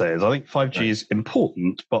naysayers. I think 5G is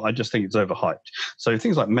important, but I just think it's overhyped. So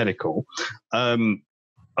things like medical, an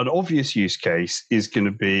obvious use case is going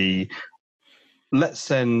to be. Let's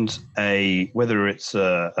send whether it's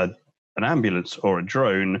an ambulance or a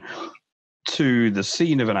drone to the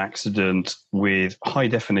scene of an accident with high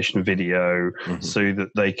definition video, so that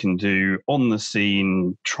they can do on the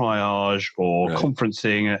scene triage or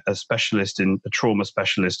conferencing a specialist, a trauma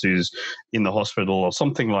specialist who's in the hospital or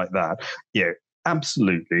something like that.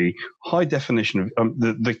 Absolutely high definition.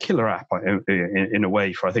 The killer app in a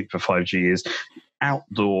way for 5G is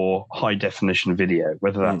outdoor high definition video,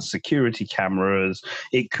 whether that's security cameras,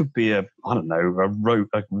 it could be a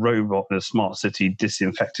robot in a smart city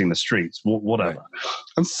disinfecting the streets, whatever.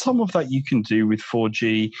 And some of that you can do with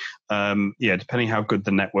 4G, depending how good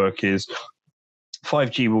the network is.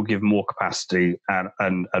 5G will give more capacity and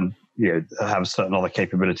have certain other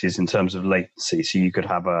capabilities in terms of latency. So you could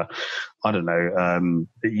have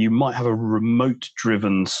you might have a remote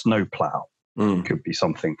driven snowplow. Could be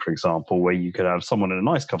something, for example, where you could have someone in a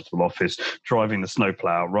nice, comfortable office driving the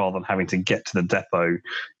snowplow rather than having to get to the depot,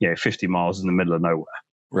 50 miles in the middle of nowhere.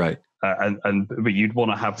 Right. But you'd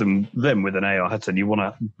want to have them with an AR headset. You want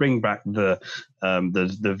to bring back the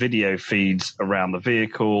video feeds around the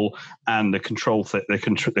vehicle, and the controls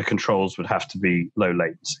would have to be low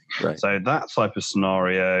latency. Right. So that type of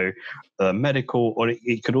scenario, medical, or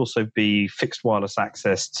it could also be fixed wireless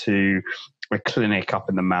access to a clinic up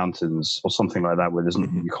in the mountains or something like that, where there's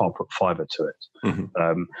you can't put fiber to it.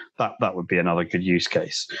 That would be another good use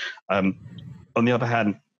case. On the other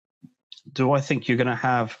hand, do I think you're going to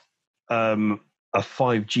have a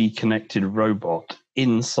 5G connected robot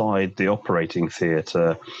inside the operating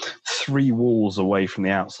theatre, 3 walls away from the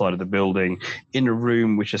outside of the building, in a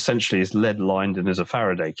room which essentially is lead lined and is a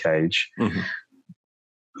Faraday cage?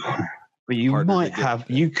 But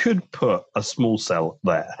you could put a small cell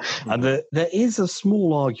there. And there is a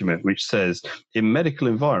small argument which says in medical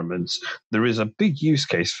environments, there is a big use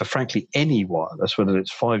case for, frankly, any wireless, whether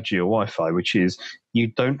it's 5G or Wi-Fi, which is you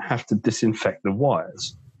don't have to disinfect the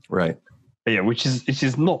wires. Right. Yeah, which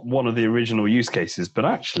is not one of the original use cases, but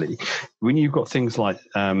actually, when you've got things like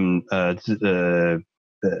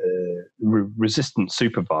resistant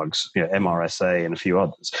superbugs, MRSA and a few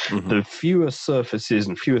others, the fewer surfaces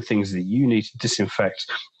and fewer things that you need to disinfect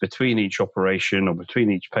between each operation or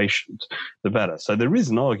between each patient, the better. So there is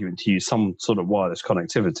an argument to use some sort of wireless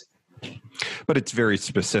connectivity. But it's very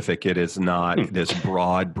specific. It is not this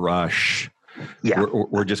broad brush. Yeah.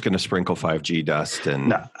 We're just going to sprinkle 5G dust.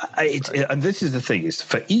 And and this is the thing, is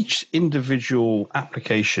for each individual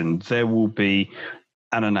application, there will be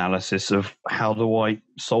an analysis of how do I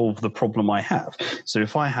solve the problem I have. So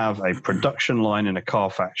if I have a production line in a car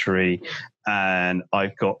factory and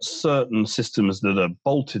I've got certain systems that are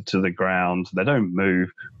bolted to the ground, they don't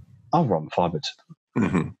move, I'll run fiber to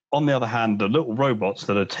them. On the other hand, the little robots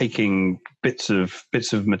that are taking bits of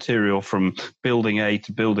material from building A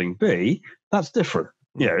to building B, that's different.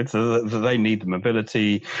 They need the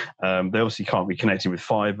mobility. They obviously can't be connected with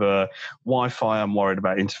fiber. Wi-Fi, I'm worried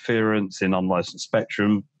about interference in unlicensed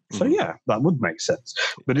spectrum. So that would make sense.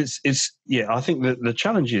 But I think that the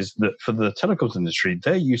challenge is that for the telecoms industry,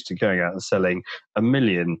 they're used to going out and selling 1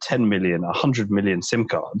 million, 10 million, 100 million SIM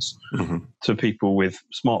cards to people with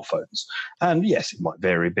smartphones. And yes, it might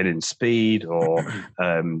vary a bit in speed, or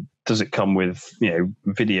does it come with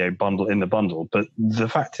video bundle in the bundle? But the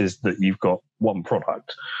fact is that you've got one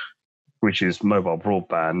product, which is mobile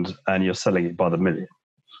broadband, and you're selling it by the million.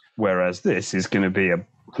 Whereas this is going to be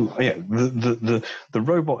the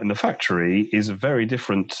robot in the factory is very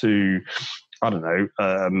different to, I don't know,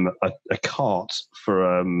 a cart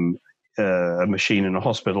for a machine in a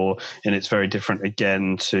hospital, and it's very different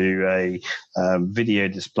again to a video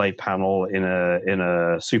display panel in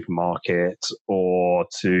a supermarket, or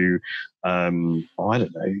to I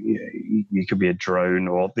don't know, you could be a drone,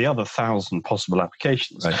 or the other 1,000 possible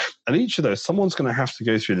applications. Right. And each of those, someone's going to have to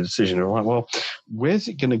go through the decision of, like, well, where's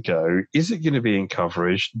it going to go? Is it going to be in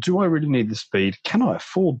coverage? Do I really need the speed? Can I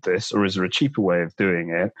afford this, or is there a cheaper way of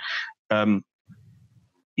doing it?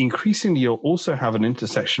 Increasingly, you'll also have an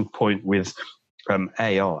intersection point with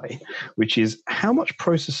AI, which is how much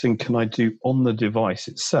processing can I do on the device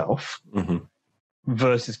itself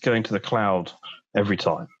versus going to the cloud every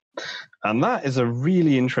time. And that is a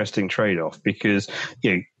really interesting trade-off, because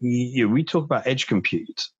we talk about edge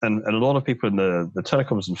compute, and a lot of people in the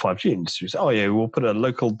telecoms and 5G industry say, we'll put a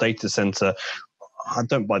local data center. I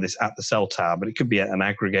don't buy this at the cell tower, but it could be an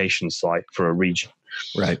aggregation site for a region.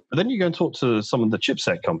 Right. But then you go and talk to some of the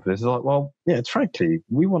chipset companies. They're like, well, frankly,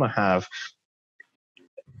 we want to have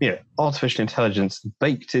artificial intelligence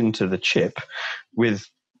baked into the chip with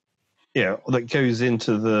that goes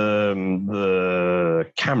into the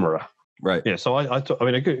camera. Right. Yeah. So I a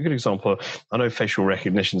good example. I know facial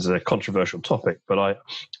recognition is a controversial topic, but I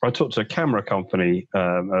talked to a camera company,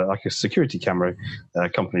 like a security camera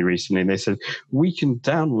company recently, and they said we can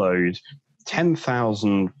download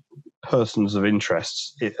 10,000 persons of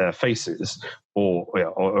interest faces, or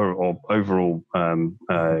overall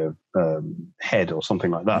head or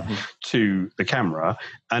something like that to the camera,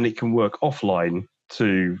 and it can work offline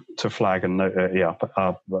to flag and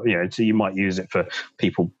so you might use it for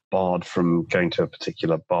people barred from going to a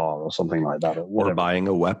particular bar or something like that, or buying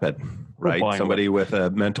a weapon, right? Somebody with a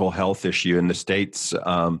mental health issue in the States.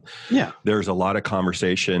 There's a lot of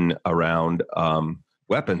conversation around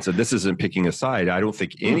weapons, and this isn't picking a side. I don't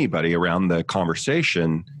think anybody around the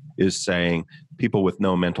conversation is saying people with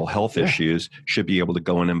no mental health issues should be able to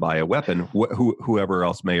go in and buy a weapon, whoever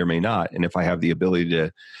else may or may not. And if I have the ability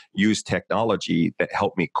to use technology that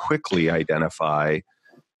help me quickly identify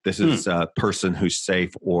this is a person who's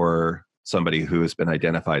safe or somebody who has been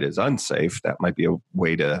identified as unsafe, that might be a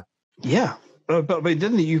way to... Yeah. But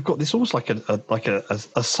then you've got this almost like a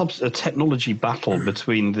technology battle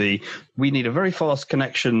between we need a very fast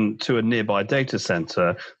connection to a nearby data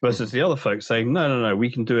center versus the other folks saying, no, we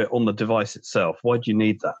can do it on the device itself. Why do you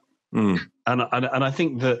need that? And I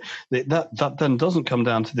think that then doesn't come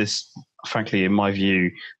down to this, frankly, in my view,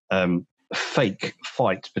 fake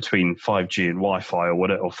fight between 5G and Wi-Fi or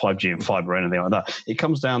whatever, or 5G and fiber or anything like that. It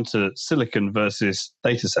comes down to silicon versus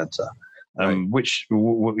data center. Which,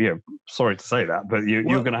 sorry to say that, but you're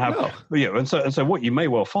going to have, and so what you may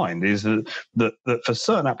well find is that for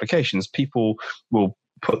certain applications, people will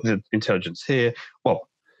put the intelligence here. Well,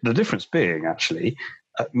 the difference being actually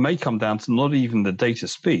may come down to not even the data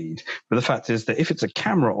speed, but the fact is that if it's a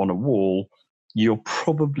camera on a wall, you're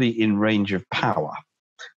probably in range of power.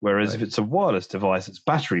 Whereas if it's a wireless device, it's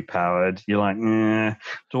battery powered, you're like,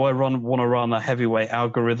 do I want to run a heavyweight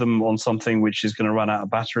algorithm on something which is going to run out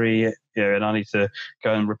of battery, and I need to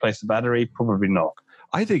go and replace the battery? Probably not.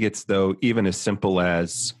 I think it's, though, even as simple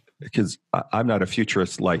as because I'm not a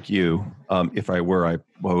futurist like you. If I were, I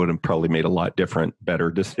would have probably made a lot different, better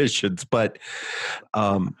decisions. But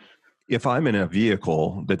if I'm in a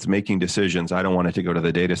vehicle that's making decisions, I don't want it to go to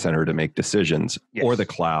the data center to make decisions, or the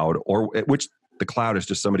cloud, or which the cloud is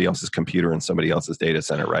just somebody else's computer and somebody else's data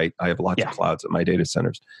center, right? I have lots of clouds at my data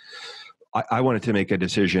centers. I want it to make a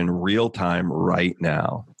decision real time right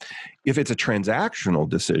now. If it's a transactional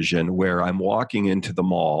decision where I'm walking into the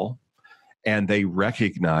mall and they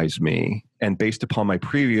recognize me, and based upon my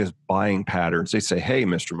previous buying patterns, they say, hey,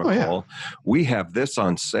 Mr. McCall, we have this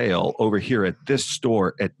on sale over here at this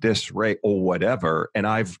store at this rate or whatever. And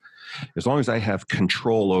as long as I have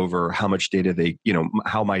control over how much data they,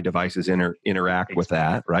 how my devices interact with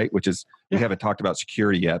that, right? Which is, we haven't talked about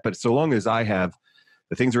security yet, but so long as I have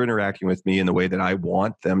the things are interacting with me in the way that I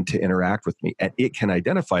want them to interact with me, and it can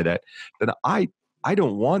identify that, then I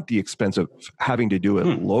don't want the expense of having to do it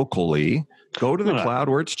locally. Go to the cloud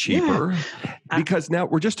where it's cheaper, because now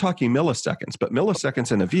we're just talking milliseconds, but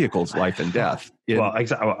milliseconds in a vehicle is life and death. Well,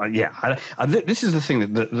 exactly. This is the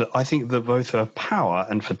thing that I think that both for power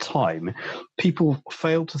and for time, people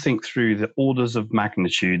fail to think through the orders of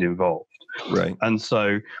magnitude involved. Right. And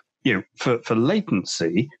so, for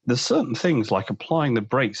latency, there's certain things like applying the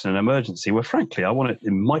brakes in an emergency where, frankly, I want it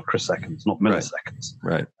in microseconds, not milliseconds.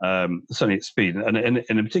 Right. Certainly at speed. And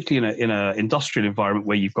particularly in an industrial environment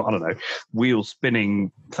where you've got, I don't know, wheels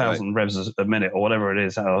spinning 1,000 revs a minute or whatever it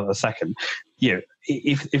is, a second,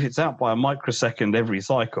 if it's out by a microsecond every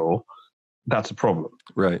cycle, that's a problem.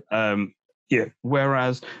 Right.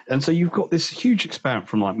 Whereas, and so you've got this huge experiment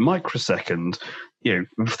from like microsecond,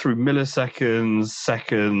 through milliseconds,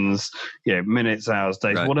 seconds, minutes, hours,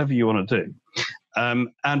 days, whatever you want to do.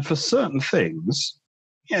 And for certain things,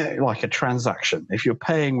 like a transaction, if you're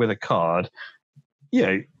paying with a card,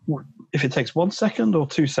 if it takes 1 second or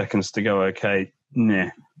 2 seconds to go,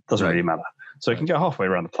 doesn't really matter. So it can go halfway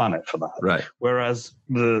around the planet for that. Right. Whereas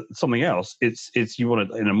something else, it's you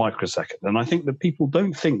want it in a microsecond. And I think that people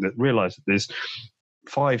don't realize that there's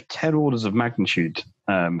 5-10 orders of magnitude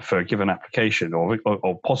for a given application or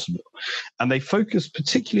possible. And they focus,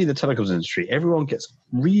 particularly the telecoms industry, everyone gets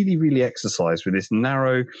really, really exercised with this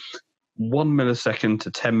narrow 1 millisecond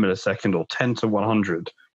to 10 millisecond or 10 to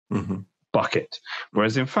 100 bucket.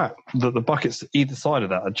 Whereas in fact, the buckets either side of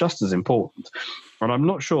that are just as important. And I'm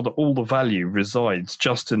not sure that all the value resides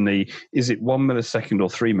just in is it 1 millisecond or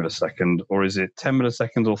 3 millisecond, or is it 10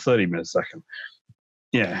 milliseconds or 30 millisecond?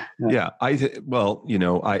 Yeah. In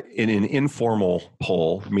an informal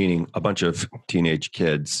poll, meaning a bunch of teenage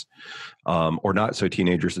kids, or not so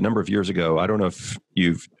teenagers, a number of years ago, I don't know if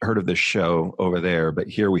you've heard of this show over there, but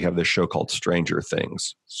here we have this show called Stranger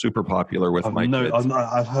Things, super popular with my kids.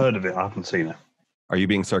 I've heard of it. I haven't seen it. Are you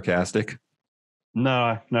being sarcastic?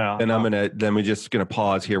 No. Then we're just gonna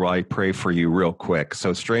pause here while I pray for you real quick.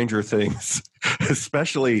 So Stranger Things,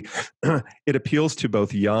 especially, it appeals to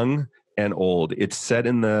both young and old. It's set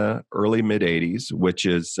in the early mid 80s, which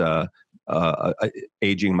is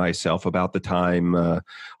aging myself, about the time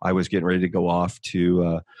I was getting ready to go off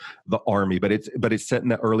to the Army. But it's set in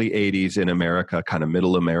the early 80s in America, kind of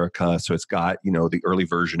middle America. So it's got the early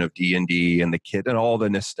version of D&D and the kid and all the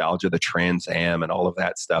nostalgia, the Trans Am and all of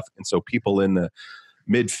that stuff. And so people in the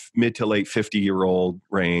mid to late 50-year-old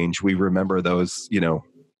range, we remember those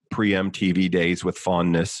pre-MTV days with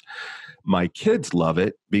fondness. My kids love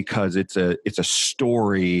it because it's a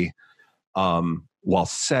story, while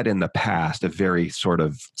set in the past, a very sort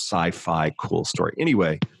of sci-fi cool story.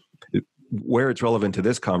 Anyway, where it's relevant to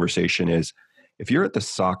this conversation is if you're at the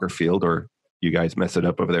soccer field, or you guys mess it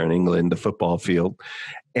up over there in England, the football field,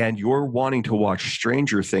 and you're wanting to watch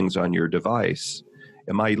Stranger Things on your device,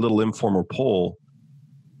 in my little informal poll,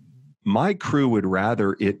 my crew would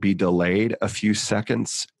rather it be delayed a few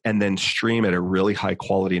seconds and then stream at a really high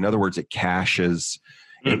quality. In other words, it caches,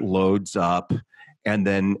 it loads up, and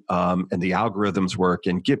then and the algorithms work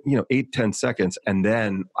and give 8-10 seconds, and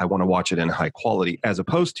then I want to watch it in high quality, as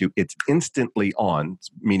opposed to it's instantly on,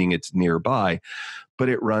 meaning it's nearby, but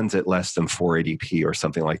it runs at less than 480p or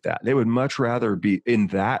something like that. They would much rather be in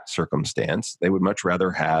that circumstance. They would much rather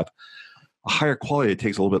have a higher quality. It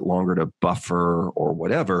takes a little bit longer to buffer or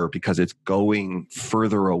whatever, because it's going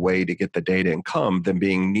further away to get the data and come than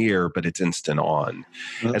being near, but it's instant on.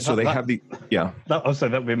 And so they have the,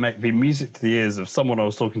 that would be music to the ears of someone I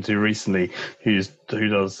was talking to recently who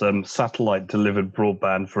does satellite delivered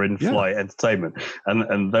broadband for in-flight entertainment.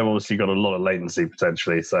 And they've obviously got a lot of latency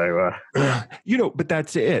potentially. So, but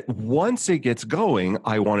that's it. Once it gets going,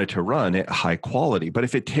 I want it to run at high quality. But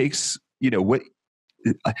if it takes,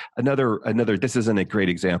 another, this isn't a great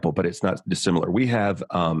example, but it's not dissimilar. We have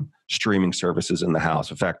streaming services in the house.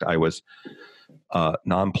 In fact, I was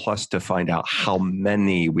nonplussed to find out how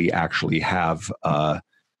many we actually have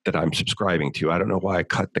that I'm subscribing to. I don't know why I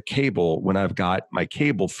cut the cable when I've got my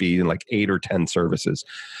cable feed in like 8 or 10 services.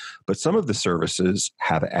 But some of the services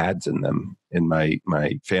have ads in them. And my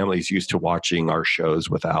family's used to watching our shows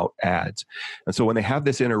without ads. And so when they have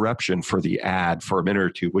this interruption for the ad for a minute or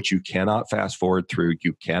two, which you cannot fast forward through,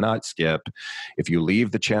 you cannot skip. If you leave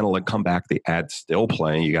the channel and come back, the ad's still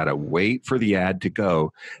playing. You got to wait for the ad to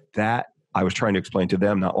go. That I was trying to explain to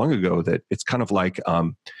them not long ago, that it's kind of like,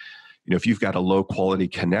 if you've got a low quality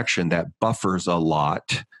connection that buffers a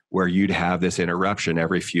lot, where you'd have this interruption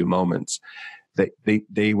every few moments.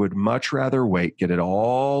 They would much rather wait, get it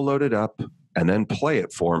all loaded up, and then play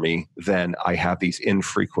it for me than I have these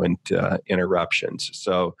infrequent interruptions.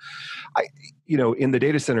 So, in the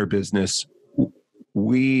data center business,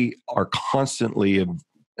 we are constantly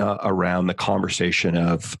around the conversation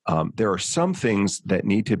of there are some things that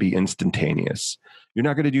need to be instantaneous. You're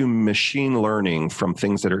not going to do machine learning from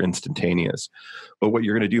things that are instantaneous. But what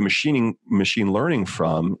you're going to do machine learning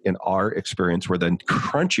from, in our experience, where then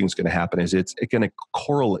crunching is going to happen, is it's going to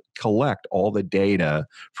collect all the data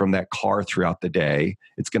from that car throughout the day.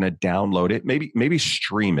 It's going to download it, maybe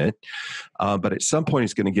stream it. But at some point,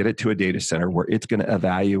 it's going to get it to a data center where it's going to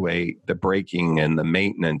evaluate the braking and the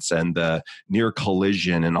maintenance and the near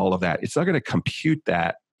collision and all of that. It's not going to compute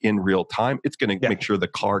that in real time. It's going to make sure the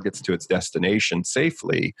car gets to its destination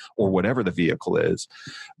safely, or whatever the vehicle is.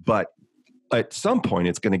 But at some point,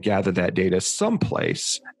 it's going to gather that data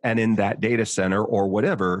someplace, and in that data center or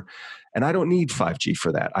whatever. And I don't need 5G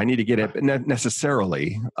for that. I need to get it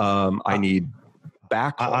necessarily. I need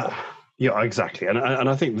backhaul. Yeah, exactly. And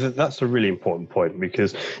I think that's a really important point,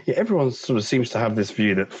 because everyone sort of seems to have this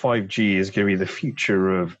view that 5G is going to be the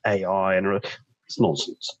future of AI, and it's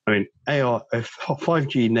nonsense. I mean,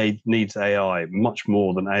 5G needs AI much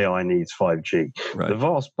more than AI needs 5G. Right. The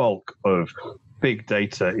vast bulk of big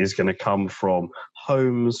data is going to come from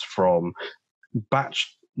homes, from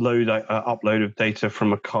batch upload of data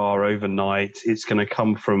from a car overnight. It's going to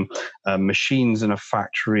come from machines in a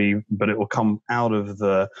factory, but it will come out of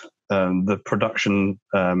the production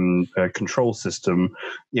control system.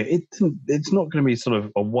 It's not going to be sort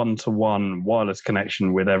of a one-to-one wireless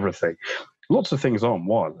connection with everything. Lots of things aren't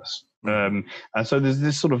wireless. And so there's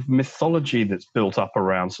this sort of mythology that's built up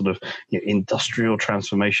around sort of industrial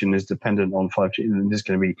transformation is dependent on 5G, and there's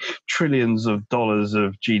going to be trillions of dollars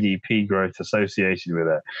of GDP growth associated with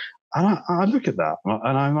it. And I look at that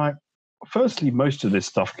and I'm like, firstly, most of this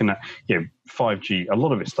stuff can, 5G, a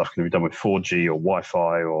lot of its stuff can be done with 4G or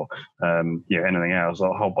Wi-Fi or anything else, or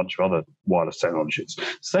a whole bunch of other wireless technologies.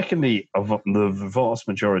 Secondly, the vast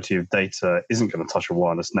majority of data isn't going to touch a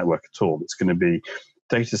wireless network at all. It's going to be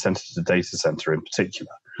data center to data center in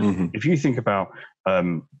particular. Mm-hmm. If you think about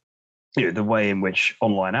the way in which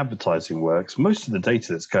online advertising works, most of the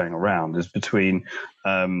data that's going around is between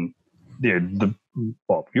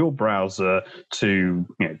your browser to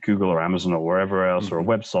Google or Amazon or wherever else, or a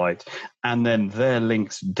website, and then their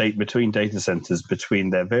links between data centers, between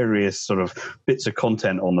their various sort of bits of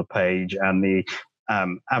content on the page, and the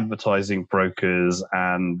advertising brokers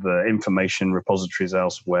and the information repositories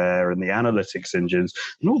elsewhere and the analytics engines,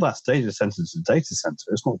 and all that's data center to data center.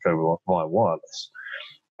 It's not going via wireless.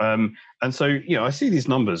 And so, I see these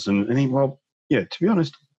numbers and think, to be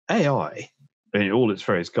honest, AI in all its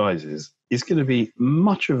various guises is going to be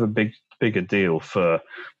much of a bigger deal for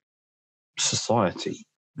society,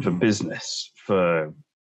 for business, for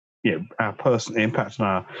our personal impact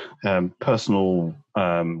on our personal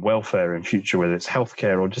welfare in future, whether it's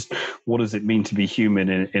healthcare or just what does it mean to be human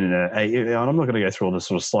in and I'm not going to go through all the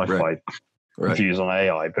sort of sci-fi views on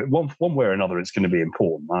AI, but one way or another, it's going to be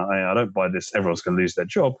important. I don't buy this. Everyone's going to lose their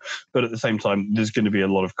job, but at the same time, there's going to be a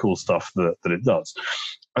lot of cool stuff that it does.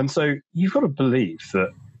 And so you've got to believe that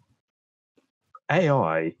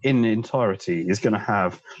AI in entirety is going to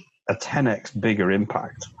have a 10x bigger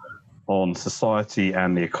impact on society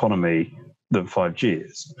and the economy than 5G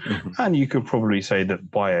is. Mm-hmm. And you could probably say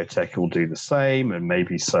that biotech will do the same, and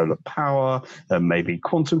maybe solar power, and maybe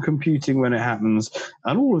quantum computing when it happens,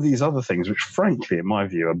 and all of these other things, which frankly, in my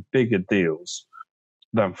view, are bigger deals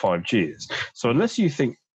than 5G is. So unless you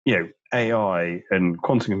think, AI and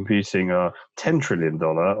quantum computing are $10 trillion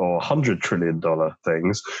or $100 trillion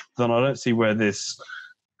things, then I don't see where this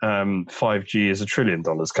 5G is $1 trillion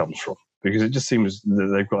comes from. Because it just seems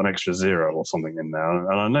that they've got an extra zero or something in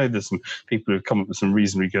there. And I know there's some people who've come up with some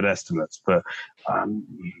reasonably good estimates, but...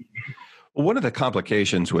 one of the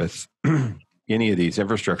complications with any of these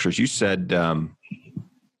infrastructures, you said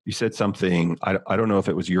You said something, I don't know if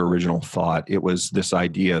it was your original thought. It was this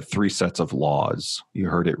idea of 3 sets of laws. You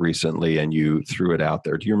heard it recently and you threw it out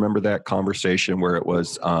there. Do you remember that conversation where it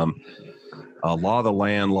was law of the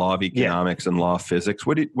land, law of economics, and law of physics?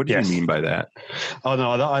 What did you mean by that? Oh no,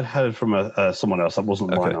 I'd heard from someone else. That wasn't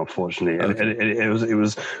mine, unfortunately. And it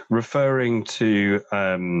was referring to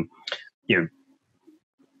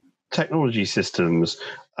technology systems.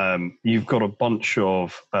 You've got a bunch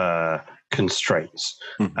of constraints,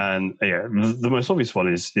 and the most obvious one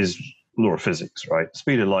is law of physics, right?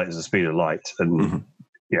 Speed of light is the speed of light, and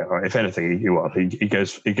if anything, it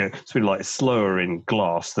goes. Speed of light is slower in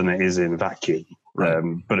glass than it is in vacuum. Right.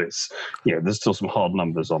 But it's there's still some hard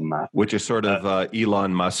numbers on that, which is sort of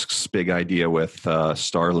Elon Musk's big idea with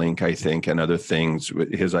Starlink, I think, and other things.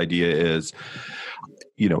 His idea is,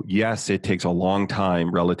 yes, it takes a long time,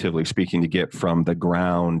 relatively speaking, to get from the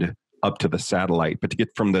ground up to the satellite, but to get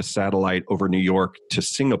from the satellite over New York to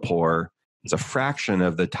Singapore is a fraction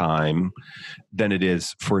of the time than it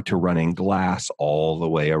is for it to run in glass all the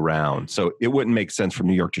way around. So it wouldn't make sense from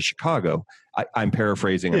New York to Chicago. I'm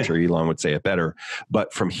paraphrasing. I'm sure Elon would say it better.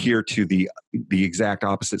 But from here to the exact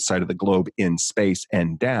opposite side of the globe in space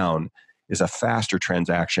and down is a faster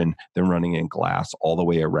transaction than running in glass all the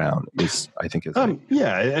way around. And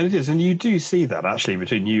it is. And you do see that actually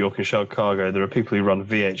between New York and Chicago. There are people who run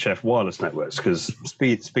VHF wireless networks because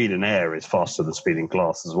speed in air is faster than speed in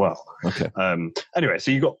glass as well. Okay. Anyway,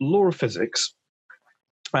 so you've got law of physics,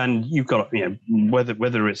 and you've got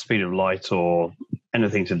whether it's speed of light or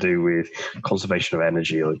anything to do with conservation of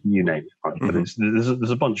energy or you name it. Right? But there's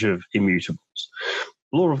a bunch of immutables.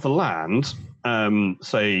 Law of the land,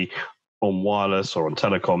 say, on wireless or on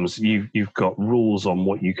telecoms, you've got rules on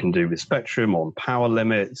what you can do with spectrum, on power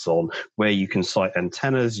limits, on where you can site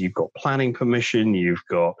antennas. You've got planning permission. You've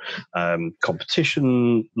got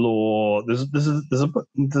competition law. There's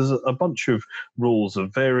a bunch of rules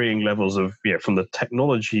of varying levels of from the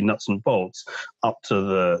technology nuts and bolts up to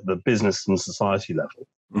the business and society level.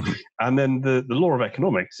 Mm-hmm. And then the law of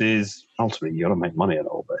economics is ultimately you got to make money out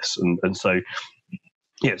of all this, and so.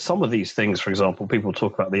 Some of these things, for example, people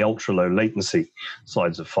talk about the ultra-low latency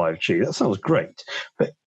sides of 5G. That sounds great.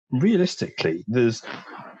 But realistically, there's,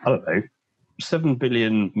 7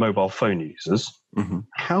 billion mobile phone users. Mm-hmm.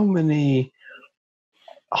 How many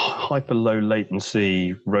hyper-low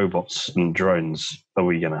latency robots and drones are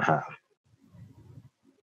we going to have?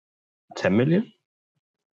 10 million?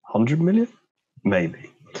 100 million?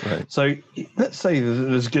 Maybe. Right. So let's say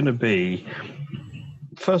there's going to be...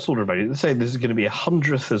 First order of value, let's say there's going to be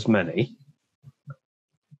 100th as many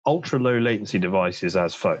ultra-low latency devices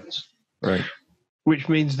as phones. Right. Which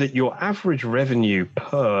means that your average revenue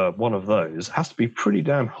per one of those has to be pretty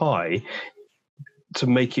damn high to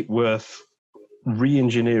make it worth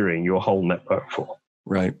re-engineering your whole network for.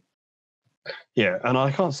 Right. Yeah, and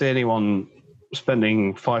I can't see anyone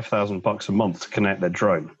spending $5,000 a month to connect their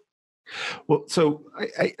drone. Well, so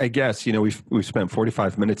I guess, we've spent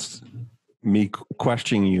 45 minutes me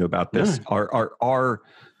questioning you about this. I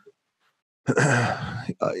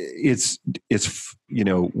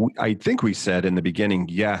think we said in the beginning,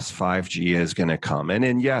 yes, 5G is going to come, and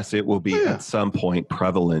then yes, it will be at some point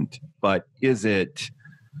prevalent. But is it?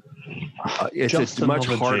 It's a much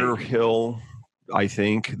harder hill, I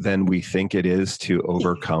think, than we think it is to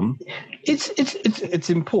overcome. It's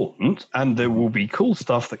important, and there will be cool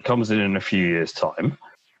stuff that comes in a few years' time.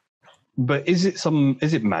 But is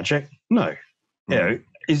it magic? No.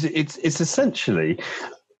 It's essentially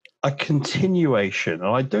a continuation. And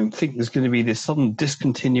I don't think there's going to be this sudden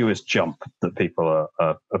discontinuous jump that people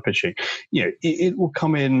are pitching. It will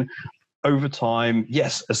come in over time.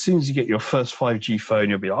 Yes, as soon as you get your first 5G phone,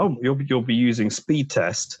 you'll be using speed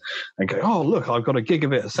test and go, oh, look, I've got a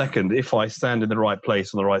gigabit a second if I stand in the right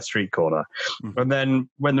place on the right street corner. Mm-hmm. And then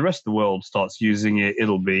when the rest of the world starts using it,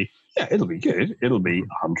 it'll be good. It'll be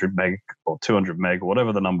 100 meg or 200 meg or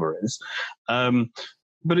whatever the number is.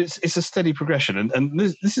 But it's a steady progression. And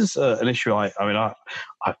this is an issue.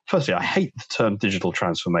 Firstly, I hate the term digital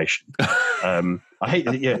transformation. I hate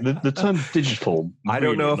the term digital. I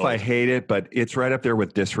don't know if I hate it, but it's right up there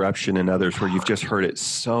with disruption and others where you've just heard it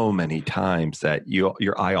so many times that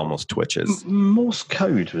your eye almost twitches. Morse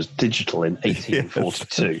code was digital in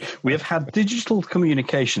 1842. Yes. We have had digital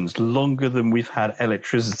communications longer than we've had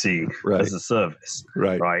electricity as a service.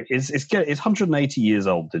 Right. It's 180 years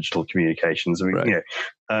old, digital communications.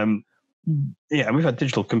 And we've had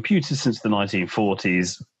digital computers since the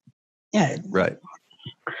 1940s. Yeah. Right.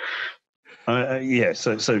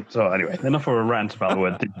 So anyway, enough of a rant about the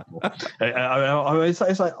word digital.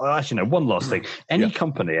 It's like, actually, one last thing. Any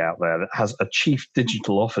company out there that has a chief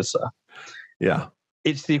digital officer,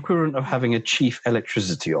 it's the equivalent of having a chief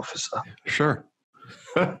electricity officer. Sure.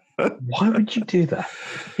 Why would you do that?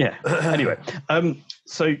 Yeah. Anyway,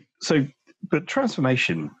 but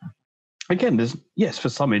transformation. Again, for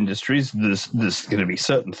some industries, there's going to be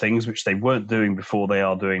certain things which they weren't doing before they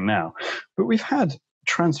are doing now. But we've had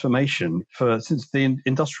transformation since the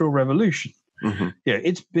Industrial Revolution. Mm-hmm. Yeah,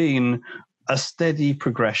 it's been a steady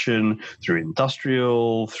progression through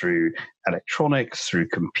industrial, through electronics, through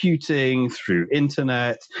computing, through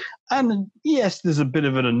internet. And yes, there's a bit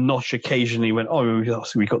of a notch occasionally when,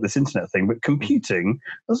 we got this internet thing. But computing,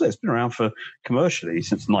 as I say, it's been around commercially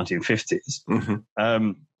since the 1950s.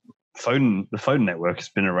 Mm-hmm. The phone network has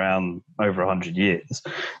been around over 100 years.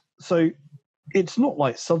 So it's not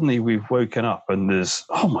like suddenly we've woken up and there's,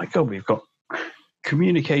 oh my God, we've got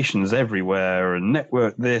communications everywhere and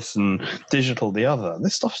network this and digital the other.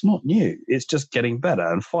 This stuff's not new. It's just getting better.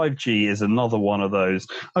 And 5G is another one of those,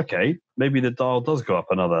 okay, maybe the dial does go up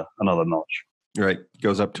another notch. Right.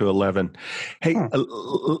 Goes up to 11. Hey,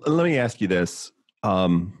 let me ask you this.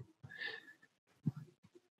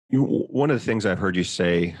 One of the things I've heard you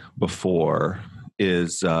say before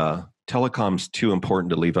is telecom's too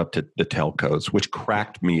important to leave up to the telcos, which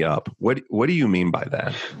cracked me up. What do you mean by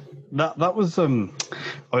that? That was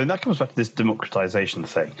that comes back to this democratization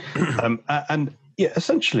thing, and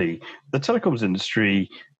essentially the telecoms industry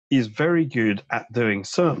is very good at doing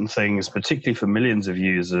certain things, particularly for millions of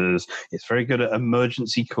users. It's very good at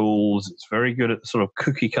emergency calls. It's very good at sort of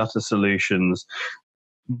cookie cutter solutions.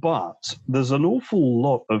 But there's an awful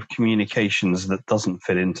lot of communications that doesn't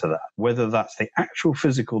fit into that, whether that's the actual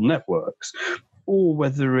physical networks or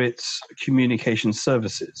whether it's communication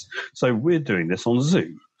services. So we're doing this on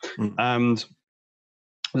Zoom. And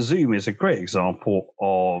Zoom is a great example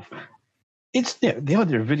of the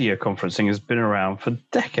idea of video conferencing has been around for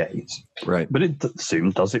decades, right? But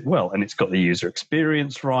Zoom does it well, and it's got the user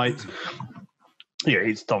experience right. Yeah,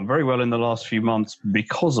 it's done very well in the last few months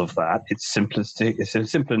because of that. It's simplistic. It's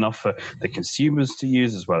simple enough for the consumers to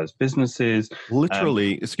use as well as businesses.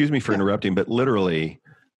 Literally, excuse me for interrupting, but literally,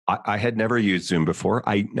 I had never used Zoom before.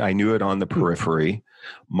 I knew it on the periphery.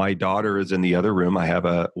 My daughter is in the other room. I have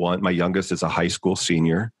my youngest is a high school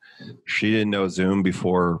senior. She didn't know Zoom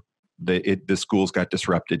before the schools got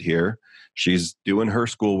disrupted here. She's doing her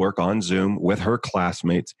schoolwork on Zoom with her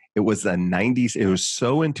classmates. It was the 90s. It was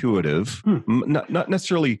so intuitive, not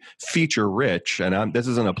necessarily feature rich. And this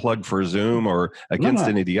isn't a plug for Zoom or against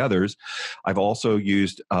any of the others. I've also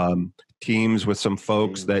used Teams with some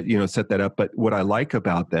folks that, set that up. But what I like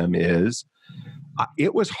about them is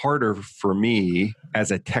it was harder for me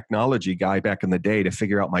as a technology guy back in the day to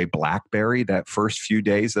figure out my BlackBerry that first few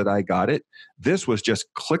days that I got it. This was just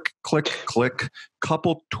click, click, click,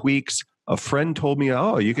 couple tweaks. A friend told me,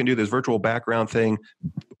 you can do this virtual background thing.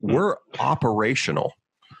 We're operational.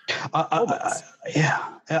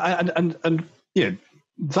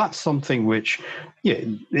 That's something which,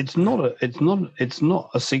 it's not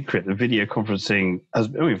a secret that video conferencing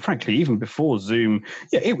frankly, even before Zoom,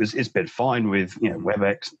 it's been fine with,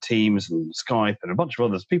 WebEx, Teams and Skype and a bunch of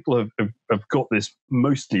others. People have got this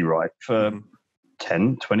mostly right for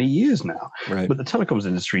 10, 20 years now. Right. But the telecoms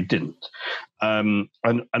industry didn't. And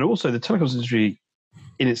also the telecoms industry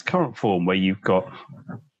in its current form, where you've got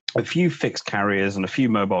a few fixed carriers and a few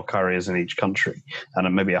mobile carriers in each country,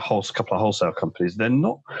 and maybe a couple of wholesale companies, they're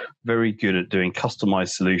not very good at doing customized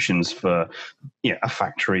solutions for a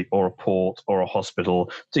factory or a port or a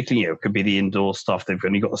hospital. Particularly, it could be the indoor stuff. They've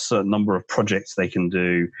only got a certain number of projects they can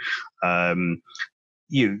do.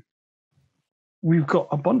 We've got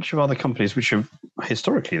a bunch of other companies which have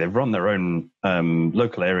historically they've run their own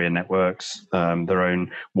local area networks, their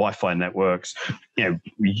own Wi-Fi networks.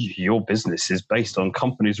 Your business is based on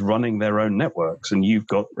companies running their own networks, and you've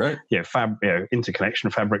got interconnection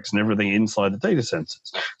fabrics and everything inside the data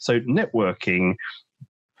centers. So networking,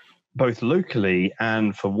 both locally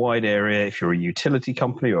and for wide area, if you're a utility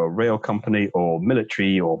company or a rail company or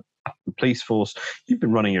military or police force, you've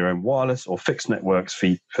been running your own wireless or fixed networks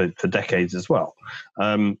for decades as well.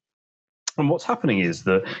 And what's happening is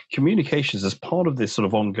that communications, as part of this sort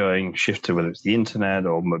of ongoing shift to whether it's the internet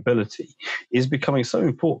or mobility, is becoming so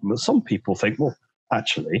important that some people think, well,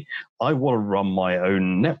 actually, I want to run my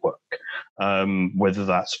own network, whether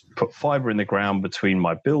that's put fiber in the ground between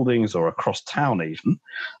my buildings or across town even,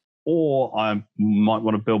 or I might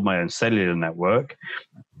want to build my own cellular network.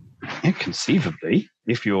 And conceivably,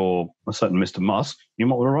 if you're a certain Mr. Musk, you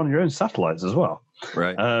might want to run your own satellites as well.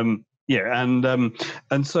 Right. And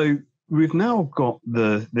so we've now got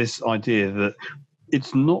this idea that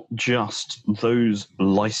it's not just those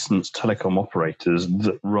licensed telecom operators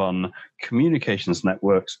that run communications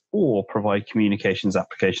networks or provide communications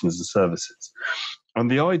applications and services. And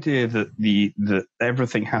the idea that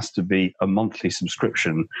everything has to be a monthly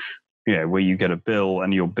subscription, where you get a bill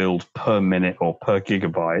and you're billed per minute or per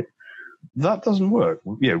gigabyte, that doesn't work.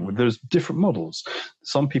 There's different models.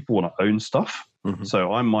 Some people want to own stuff. Mm-hmm.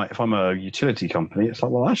 So if I'm a utility company, it's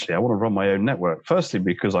like, well, actually, I want to run my own network. Firstly,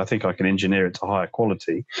 because I think I can engineer it to higher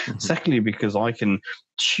quality. Mm-hmm. Secondly, because I can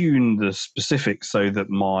tune the specifics so that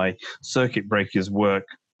my circuit breakers work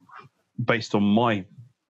based on my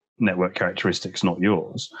network characteristics, not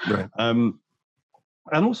yours. Right.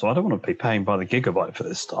 And also, I don't want to be paying by the gigabyte for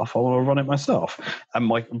this stuff. I want to run it myself. And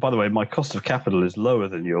by the way, my cost of capital is lower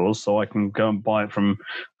than yours, so I can go and buy it from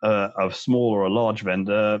a small or a large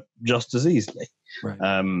vendor just as easily. Right.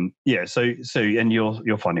 So and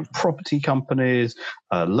you're finding property companies,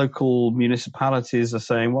 local municipalities are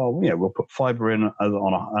saying, well, we'll put fiber in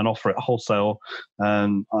and offer it wholesale,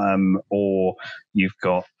 or you've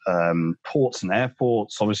got ports and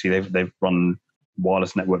airports. Obviously, they've run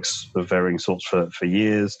wireless networks of varying sorts for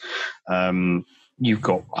years. You've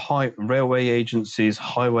got railway agencies,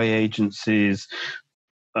 highway agencies,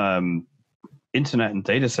 internet and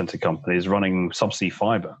data center companies running subsea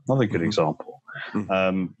fiber. Another good example.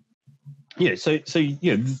 Mm-hmm. So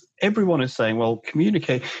everyone is saying, well,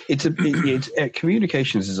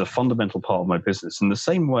 communications is a fundamental part of my business. In the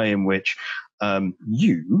same way in which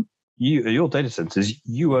your data centers,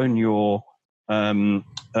 you own your generators.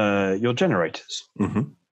 Mm-hmm.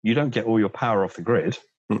 You don't get all your power off the grid.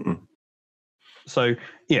 Mm-mm. So,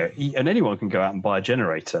 and anyone can go out and buy a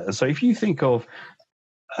generator. So if you think of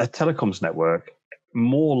a telecoms network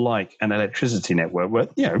more like an electricity network where,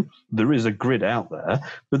 there is a grid out there,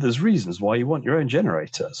 but there's reasons why you want your own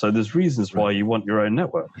generator. So there's reasons why you want your own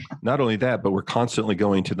network. Not only that, but we're constantly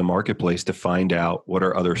going to the marketplace to find out what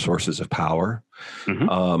are other sources of power. Mm-hmm.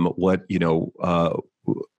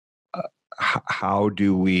 How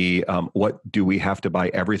do we, what do we have to buy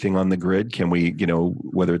everything on the grid? Can we,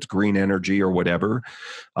 whether it's green energy or whatever.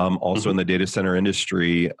 Also in the data center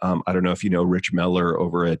industry, I don't know if you know Rich Meller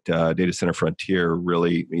over at Data Center Frontier.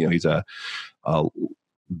 Really, he's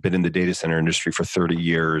been in the data center industry for 30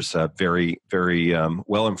 years, very, very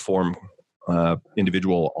well-informed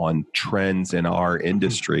individual on trends in our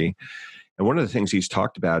industry. And one of the things he's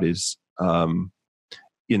talked about is,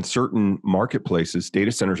 in certain marketplaces, data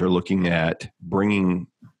centers are looking at bringing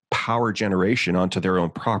power generation onto their own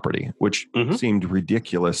property, which seemed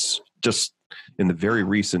ridiculous just in the very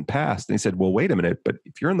recent past. And they said, well, wait a minute, but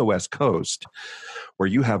if you're in the West Coast where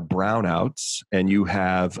you have brownouts and you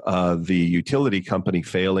have the utility company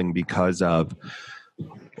failing because of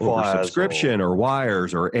oversubscription or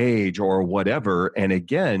wires or age or whatever, and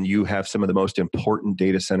again, you have some of the most important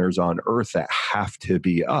data centers on earth that have to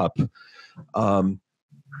be up,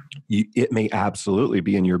 it may absolutely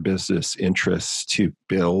be in your business interests to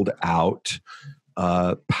build out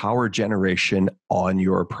power generation on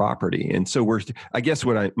your property. And so I guess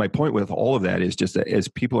my point with all of that is just that as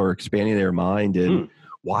people are expanding their mind and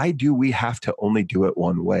why do we have to only do it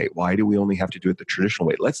one way? Why do we only have to do it the traditional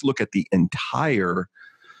way? Let's look at the entire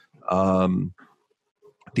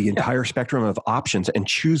spectrum of options and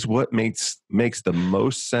choose what makes the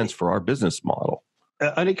most sense for our business model.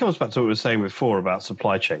 And it comes back to what we were saying before about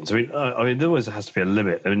supply chains. I mean, there always has to be a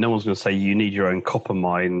limit. I mean, no one's going to say you need your own copper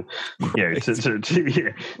mine, to make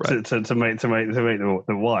the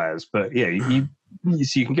wires. But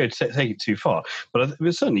you can go take it too far. But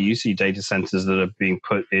certainly, you see data centers that are being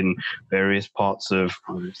put in various parts of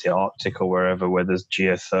the Arctic or wherever, where there's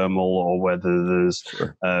geothermal or whether there's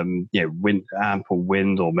ample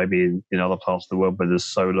wind, or maybe in other parts of the world where there's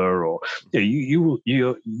solar, or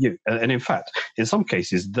and in fact, in some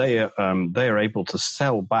cases, they are able to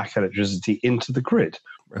sell back electricity into the grid.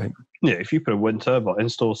 Right. If you put a wind turbine,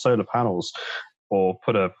 install solar panels, or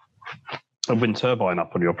put a wind turbine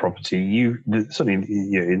up on your property, certainly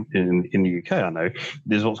in the UK, I know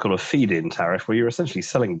there's what's called a feed-in tariff where you're essentially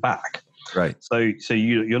selling back. Right. So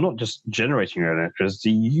you're not just generating your own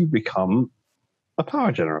electricity; you become a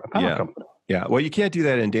power company. Yeah. Well, you can't do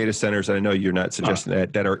that in data centers. I know you're not suggesting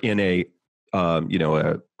that are in a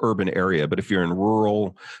urban area, but if you're in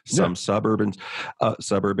rural, suburb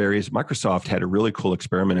areas, Microsoft had a really cool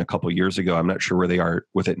experiment a couple of years ago. I'm not sure where they are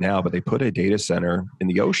with it now, but they put a data center in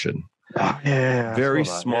the ocean. Oh, yeah, very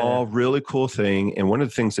small, really cool thing. And one of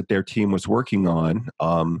the things that their team was working on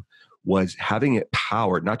was having it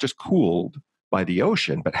powered, not just cooled by the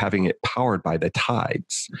ocean, but having it powered by the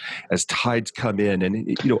tides as tides come in.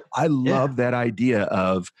 And, I love that idea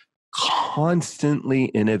of constantly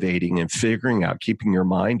innovating and figuring out, keeping your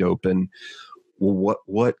mind open. Well,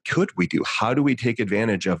 what could we do? How do we take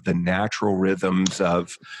advantage of the natural rhythms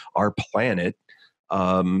of our planet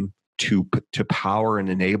to power and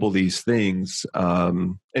enable these things?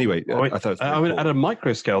 Anyway, I thought it was cool. At a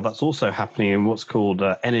micro scale, that's also happening in what's called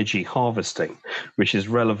energy harvesting, which is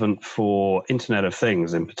relevant for Internet of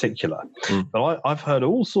Things in particular. But I've heard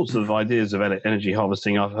all sorts of ideas of energy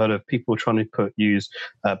harvesting. I've heard of people trying to use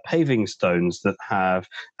paving stones that have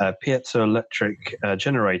piezoelectric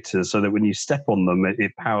generators, so that when you step on them,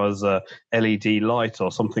 it powers a LED light or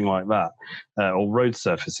something like that, or road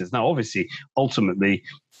surfaces. Now, obviously, ultimately,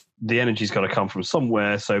 the energy's got to come from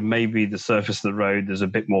somewhere, so maybe the surface of the road, there's a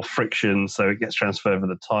bit more friction, so it gets transferred over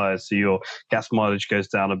the tyres, so your gas mileage goes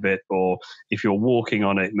down a bit, or if you're walking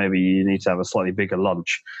on it, maybe you need to have a slightly bigger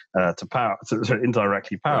lunch to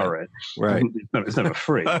indirectly power it. Right. It's never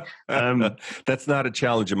free. That's not a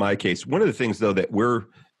challenge in my case. One of the things, though, that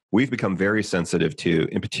we've become very sensitive to,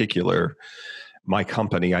 in particular, my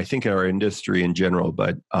company, I think our industry in general,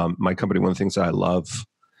 but my company, one of the things that I love,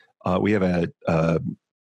 we have a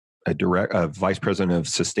vice president of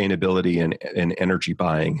sustainability and energy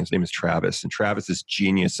buying. His name is Travis, and Travis is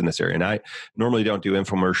genius in this area. And I normally don't do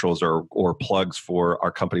infomercials or plugs for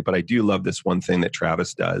our company, but I do love this one thing that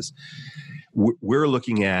Travis does. We're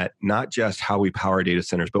looking at not just how we power data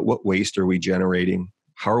centers, but what waste are we generating?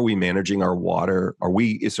 How are we managing our water?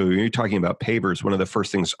 So when you're talking about pavers, one of the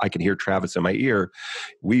first things I can hear Travis in my ear,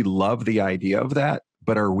 we love the idea of that.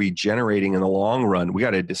 But are we generating in the long run? We got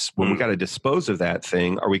to when we got to dispose of that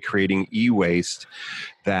thing. Are we creating e-waste?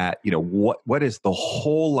 That what is the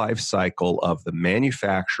whole life cycle of the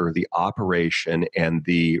manufacture, the operation, and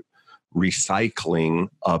the recycling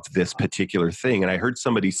of this particular thing? And I heard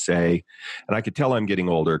somebody say, and I could tell I'm getting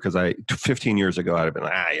older because 15 years ago I'd have been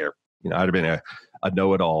I'd have been a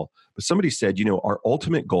know-it-all. But somebody said, our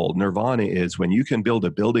ultimate goal, nirvana, is when you can build a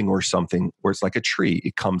building or something where it's like a tree.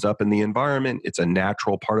 It comes up in the environment. It's a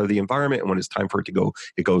natural part of the environment. And when it's time for it to go,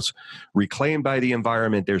 it goes reclaimed by the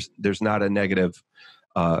environment. There's not a negative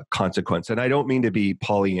consequence. And I don't mean to be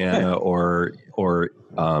Pollyanna or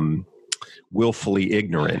willfully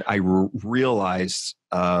ignorant. I realize,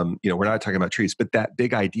 we're not talking about trees, but that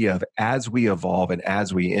big idea of as we evolve and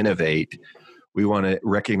as we innovate, we want to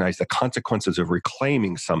recognize the consequences of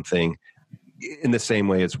reclaiming something in the same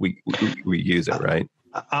way as we use it, right?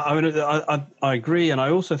 I agree, and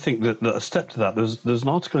I also think that a step to that. There's an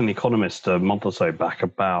article in The Economist a month or so back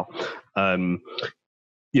about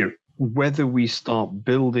whether we start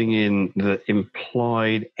building in the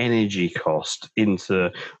implied energy cost into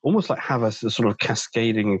almost like have a sort of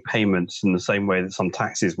cascading payments in the same way that some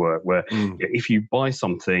taxes work, where if you buy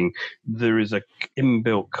something, there is a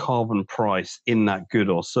inbuilt carbon price in that good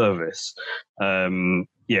or service, so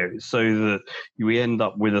that we end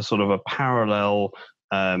up with a sort of a parallel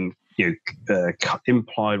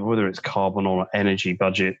implied, whether it's carbon or energy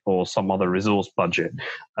budget or some other resource budget,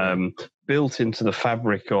 built into the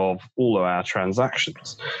fabric of all of our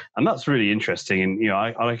transactions. And that's really interesting. And,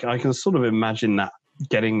 I can sort of imagine that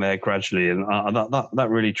getting there gradually. And that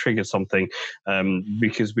really triggers something,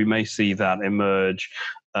 because we may see that emerge,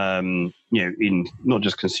 in not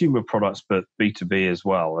just consumer products, but B2B as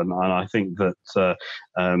well. And I think that,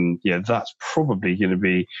 that's probably going to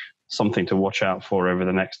be something to watch out for over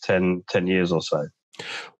the next 10 years or so.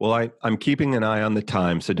 Well, I'm keeping an eye on the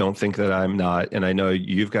time, so don't think that I'm not. And I know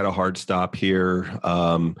you've got a hard stop here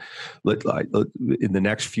in the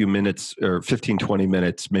next few minutes, or 15, 20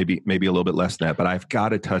 minutes, maybe a little bit less than that. But I've got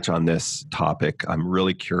to touch on this topic. I'm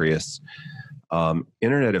really curious.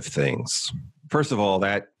 Internet of Things. First of all,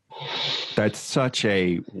 that's such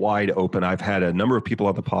a wide open. I've had a number of people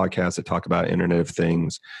on the podcast that talk about Internet of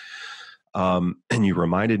Things. And you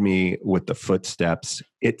reminded me with the footsteps.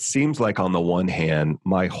 It seems like on the one hand,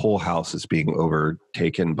 my whole house is being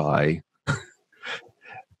overtaken by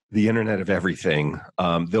the Internet of Everything.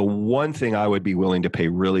 The one thing I would be willing to pay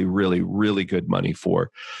really, really, really good money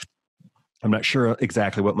for, I'm not sure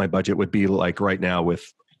exactly what my budget would be like right now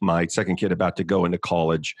with my second kid about to go into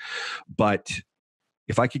college, but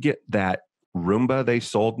if I could get that Roomba they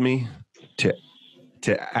sold me to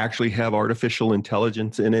actually have artificial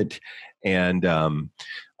intelligence in it and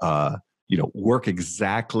work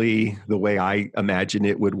exactly the way I imagine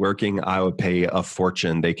it would working, I would pay a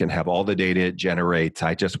fortune. They can have all the data it generates.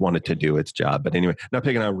 I just want it to do its job. But anyway, not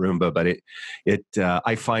picking on Roomba, but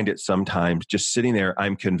I find it sometimes just sitting there,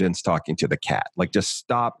 I'm convinced talking to the cat. Like just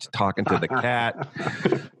stopped talking to the cat.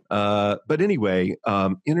 But anyway,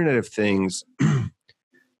 Internet of Things,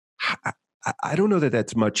 I don't know that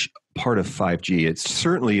that's much part of 5G. It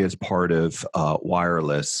certainly is part of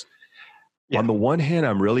wireless. On the one hand,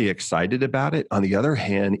 I'm really excited about it. On the other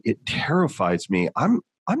hand, it terrifies me. I'm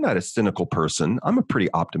not a cynical person. I'm a pretty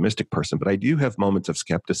optimistic person, but I do have moments of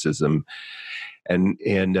skepticism.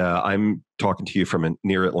 And I'm talking to you from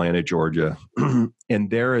near Atlanta, Georgia, and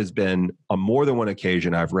there has been on more than one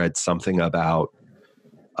occasion I've read something about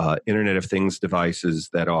Internet of Things devices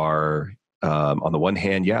that are on the one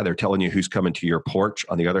hand, they're telling you who's coming to your porch.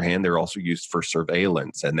 On the other hand, they're also used for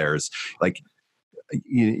surveillance, and there's like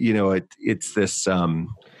it's this.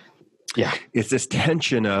 It's this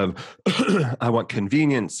tension of I want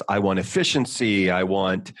convenience, I want efficiency, I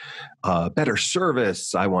want better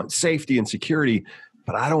service, I want safety and security,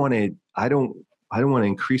 but I don't want to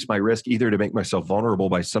increase my risk either to make myself vulnerable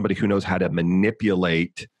by somebody who knows how to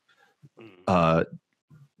manipulate to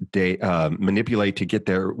get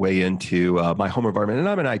their way into my home environment. And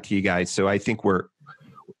I'm an IT guy, so I think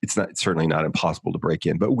it's certainly not impossible to break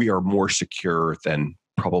in, but we are more secure than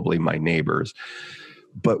probably my neighbors.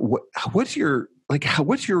 But what's your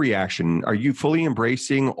reaction? Are you fully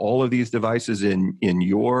embracing all of these devices in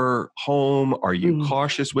your home? Are you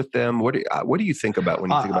cautious with them? What do you think about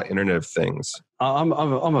when you think about Internet of Things?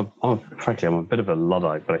 Frankly, I'm a bit of a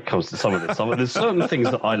Luddite when it comes to some of this. There's certain things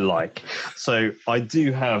that I like. So I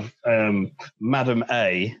do have Madam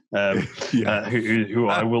A, who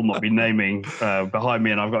I will not be naming behind me,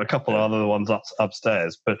 and I've got a couple of other ones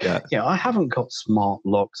upstairs. But I haven't got smart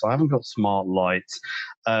locks. I haven't got smart lights.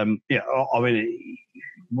 I mean,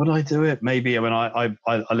 would I do it? Maybe. I mean,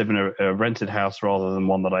 I live in a rented house rather than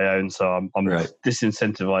one that I own, so I'm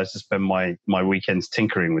disincentivized to spend my weekends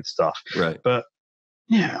tinkering with stuff. Right. But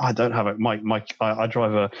I don't have it. I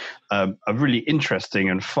drive a really interesting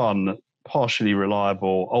and fun, partially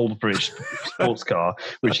reliable old British sports car,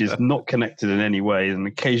 which is not connected in any way, and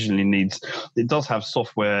occasionally it does have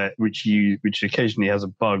software which occasionally has a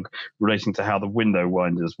bug relating to how the window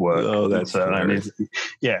winders work. Oh, that's hilarious.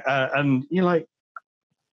 And you're like,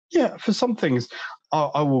 for some things,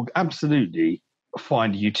 I will absolutely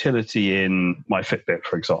find utility in my Fitbit,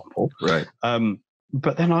 for example. Right.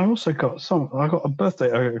 But then I also got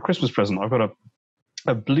a Christmas present. I've got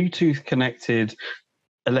a Bluetooth connected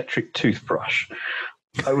electric toothbrush,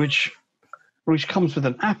 which comes with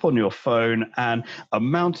an app on your phone and a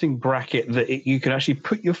mounting bracket that you can actually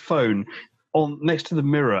put your phone on next to the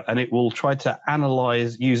mirror, and it will try to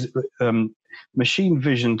use machine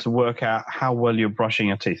vision to work out how well you're brushing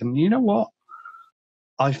your teeth. And you know what?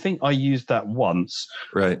 I think I used that once.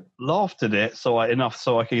 Right. Laughed at it so I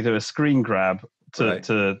could do a screen grab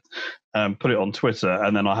to put it on Twitter,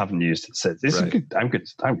 and then I haven't used it since. It's a good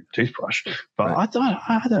toothbrush, but I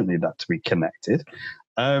don't need that to be connected.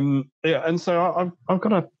 And so I've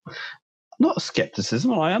got not a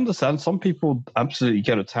skepticism. I understand some people absolutely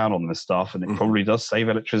go to town on this stuff, and it probably does save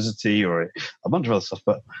electricity or a bunch of other stuff.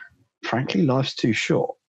 But frankly, life's too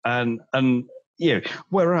short, and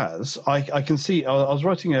whereas I can see, I was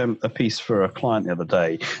writing a piece for a client the other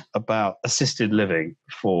day about assisted living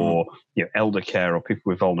for elder care or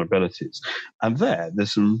people with vulnerabilities, and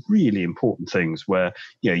there's some really important things where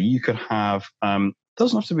you could have.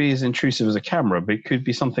 Doesn't have to be as intrusive as a camera, but it could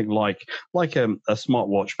be something like a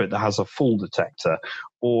smartwatch, but that has a fall detector,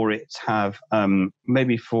 or it's have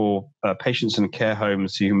maybe for patients in care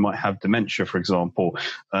homes who might have dementia, for example,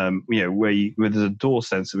 where there's a door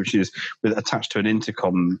sensor which is attached to an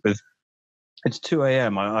intercom with it's 2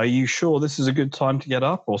 a.m. Are you sure this is a good time to get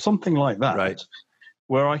up, or something like that? Right.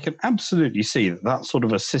 Where I can absolutely see that sort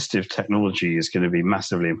of assistive technology is going to be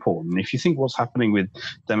massively important. If you think what's happening with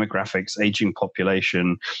demographics, aging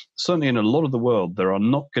population, certainly in a lot of the world, there are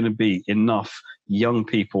not going to be enough young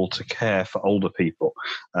people to care for older people.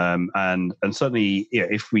 And certainly,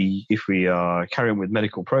 if we are carrying on with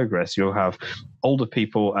medical progress, you'll have older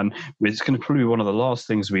people, and it's going to probably be one of the last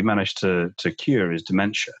things we manage to cure is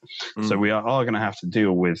dementia. So we are going to have to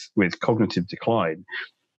deal with cognitive decline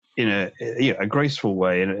in a graceful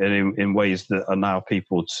way, and in ways that allow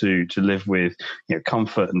people to live with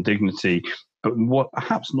comfort and dignity, but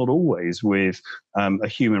perhaps not always with a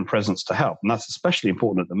human presence to help. And that's especially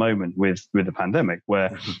important at the moment with the pandemic,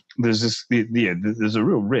 where there's there's a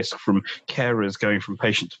real risk from carers going from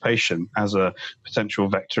patient to patient as a potential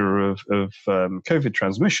vector of COVID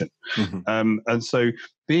transmission. And so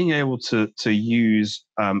being able to use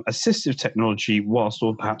assistive technology whilst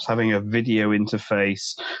or perhaps having a video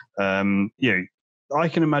interface, I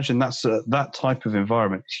can imagine that type of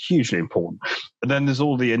environment is hugely important. But then there's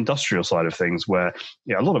all the industrial side of things where,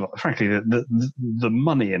 a lot of, frankly, the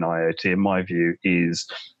money in IoT, in my view, is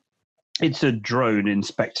it's a drone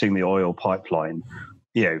inspecting the oil pipeline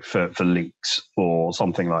for leaks or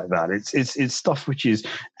something like that. It's stuff which is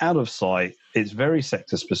out of sight. It's very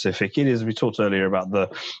sector specific. It is. We talked earlier about the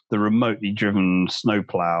remotely driven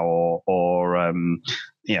snowplow or a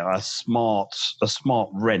smart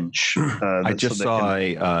wrench. I just saw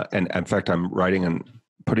and in fact, I'm writing and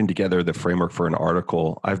putting together the framework for an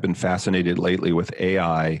article. I've been fascinated lately with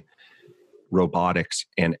AI, robotics,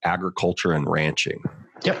 and agriculture and ranching.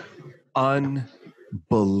 Yep.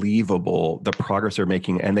 Unbelievable the progress they're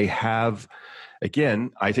making, and they have,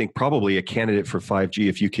 again, I think probably a candidate for 5G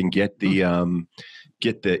if you can get the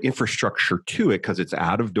infrastructure to it, because it's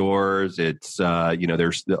out of doors. It's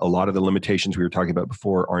there's a lot of the limitations we were talking about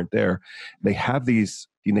before aren't there. They have these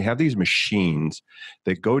machines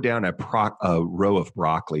that go down a row of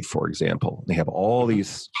broccoli, for example. They have all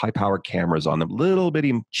these high-powered cameras on them, little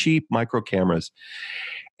bitty cheap micro cameras.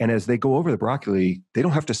 And as they go over the broccoli, they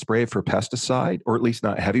don't have to spray it for pesticide, or at least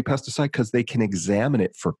not heavy pesticide, because they can examine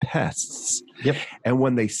it for pests. Yep. And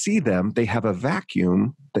when they see them, they have a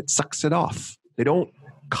vacuum that sucks it off. They don't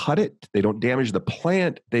cut it. They don't damage the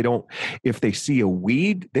plant. If they see a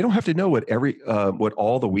weed, they don't have to know what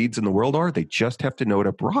all the weeds in the world are. They just have to know what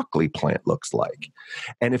a broccoli plant looks like.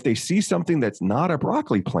 And if they see something that's not a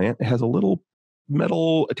broccoli plant, it has a little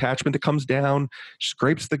metal attachment that comes down,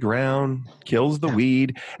 scrapes the ground, kills the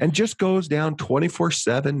weed, and just goes down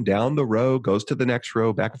 24/7 down the row, goes to the next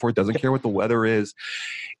row, back and forth, doesn't care what the weather is.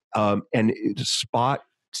 And spot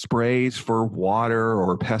sprays for water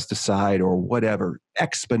or pesticide or whatever,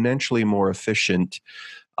 exponentially more efficient.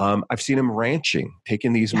 I've seen them ranching,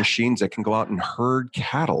 taking these machines that can go out and herd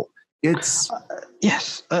cattle. It's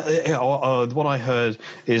yes. What I heard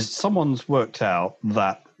is someone's worked out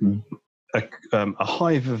that a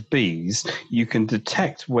hive of bees, you can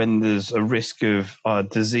detect when there's a risk of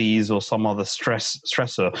disease or some other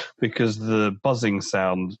stressor because the buzzing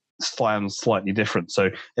sound sounds slightly different.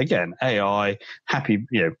 So again, AI, happy,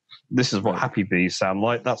 this is what happy bees sound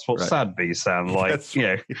like. That's what sad bees sound like.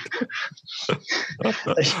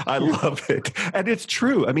 I love it. And it's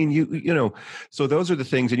true. I mean, so those are the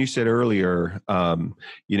things, and you said earlier,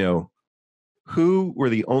 who were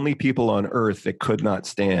the only people on earth that could not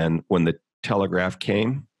stand when the telegraph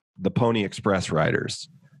came? The Pony Express riders.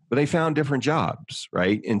 But they found different jobs,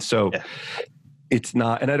 right? And so it's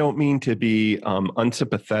not, and I don't mean to be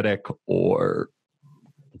unsympathetic or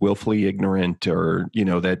willfully ignorant, or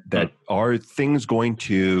that are things going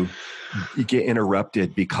to get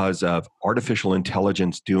interrupted because of artificial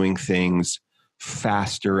intelligence doing things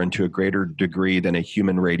faster and to a greater degree than a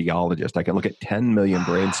human radiologist. I can look at 10 million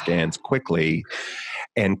brain scans quickly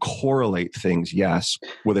and correlate things. Yes,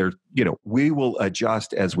 whether we will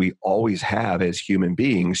adjust, as we always have as human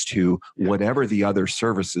beings, to whatever the other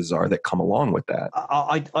services are that come along with that.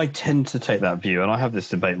 I tend to take that view, and I have this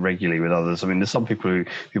debate regularly with others. I mean, there's some people who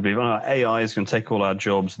believe AI is going to take all our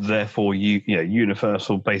jobs, therefore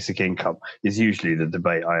universal basic income is usually the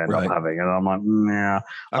debate I end up having, and I'm like, nah,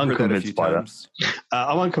 I'm unconvinced by that.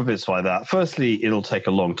 I'm unconvinced by that. Firstly, it'll take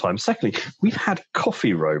a long time. Secondly, we've had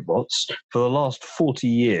coffee robots for the last 40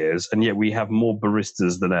 years, and yet we have more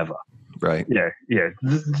baristas than ever. Right. Yeah.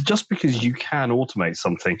 Just because you can automate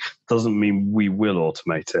something doesn't mean we will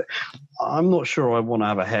automate it. I'm not sure I want to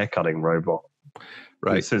have a haircutting robot.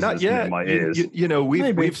 Right. Not yet. In my ears.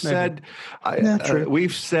 We've said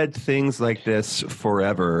we've said things like this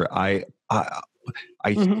forever.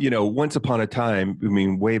 Once upon a time,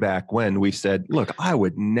 way back when, we said, look, I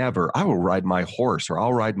will ride my horse, or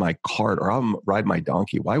I'll ride my cart, or I'll ride my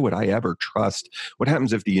donkey. Why would I ever trust? What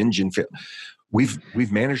happens if the engine fails?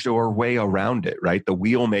 We've managed our way around it, right? The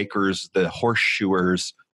wheel makers, the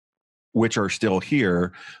horseshoers, which are still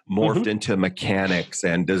here, morphed into mechanics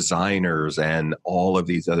and designers and all of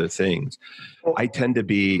these other things. I tend to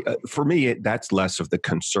be, for me, that's less of the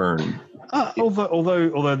concern.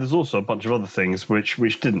 Although there's also a bunch of other things which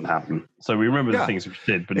didn't happen. So we remember the things which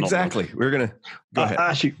did, but not exactly. We're gonna go ahead.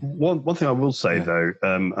 Actually, one thing I will say though,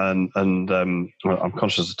 and I'm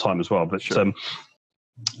conscious of time as well, but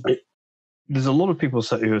there's a lot of people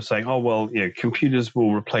who are saying, "Oh well, computers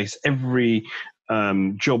will replace every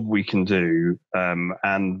job we can do,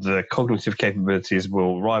 and the cognitive capabilities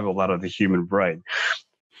will rival that of the human brain."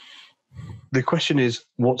 The question is,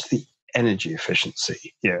 what's the energy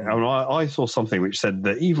efficiency? I saw something which said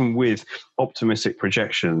that even with optimistic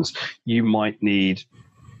projections, you might need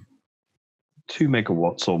 2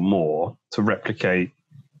 megawatts or more to replicate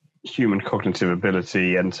human cognitive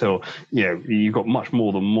ability until you've got much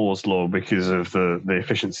more than Moore's law because of the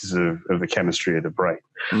efficiencies of the chemistry of the brain.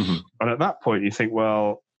 And at that point you think,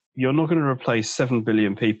 well, you're not going to replace 7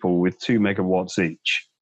 billion people with 2 megawatts each.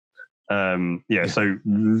 So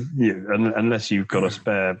unless you've got a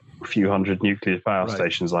spare few hundred nuclear power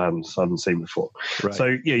stations I hadn't seen before. Right.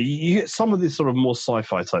 So you get some of these sort of more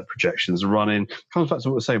sci-fi type projections running. Comes back to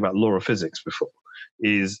what we were saying about law of physics before.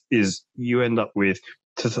 Is you end up with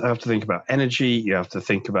to have to think about energy. You have to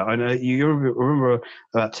think about. I know you remember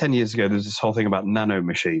about 10 years ago. There's this whole thing about nano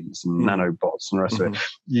machines and nanobots and the rest of it.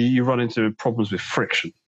 You run into problems with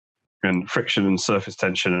friction and surface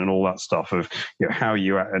tension and all that stuff of how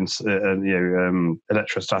you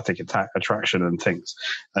electrostatic attraction and things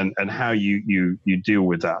and how you deal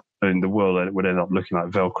with that in the world. It would end up looking like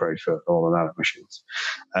Velcro for all the nano machines.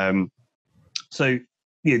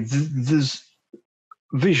 There's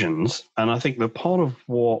visions, and I think that part of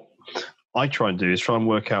what I try and do is try and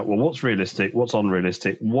work out, well, what's realistic, what's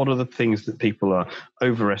unrealistic, what are the things that people are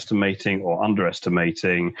overestimating or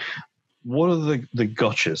underestimating. What are the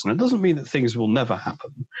gotchas? And it doesn't mean that things will never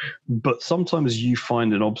happen, but sometimes you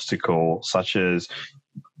find an obstacle such as,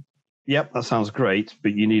 yep, that sounds great,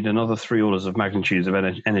 but you need another 3 orders of magnitudes of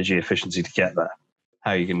energy efficiency to get there.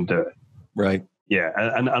 How are you going to do it? Right. Yeah,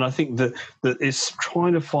 and I think that it's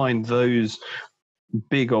trying to find those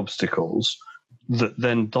big obstacles that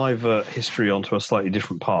then divert history onto a slightly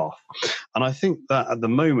different path. And I think that at the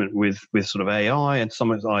moment with sort of AI and some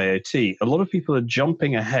of its IoT, a lot of people are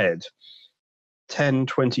jumping ahead 10,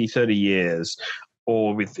 20, 30 years,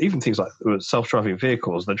 or with even things like self-driving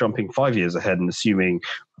vehicles, they're jumping 5 years ahead and assuming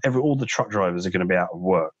all the truck drivers are going to be out of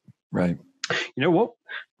work. Right. You know what?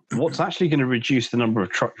 What's actually going to reduce the number of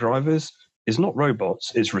truck drivers is not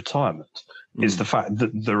robots, it's retirement. It's the fact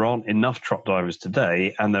that there aren't enough truck drivers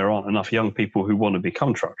today and there aren't enough young people who want to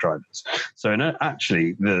become truck drivers. So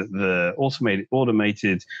actually, the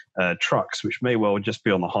automated trucks, which may well just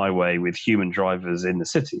be on the highway with human drivers in the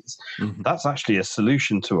cities, that's actually a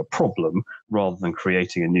solution to a problem rather than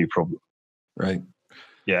creating a new problem. Right.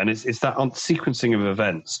 Yeah, and it's that sequencing of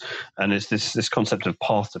events, and it's this concept of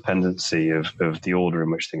path dependency of the order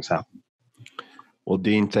in which things happen. Well,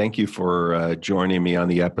 Dean, thank you for joining me on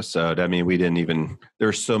the episode. I mean,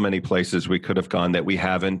 there's so many places we could have gone that we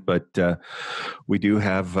haven't, but we do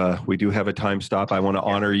have a time stop. I want to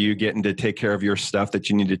honor you getting to take care of your stuff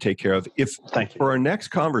that you need to take care of. Thank you. For our next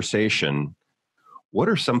conversation,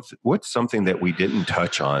 what's something that we didn't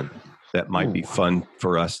touch on that might be fun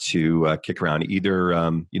for us to kick around?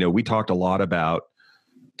 Either, we talked a lot about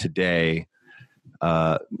today,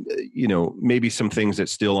 maybe some things that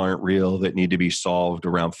still aren't real that need to be solved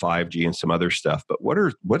around 5G and some other stuff. But what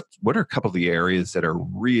are a couple of the areas that are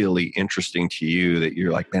really interesting to you that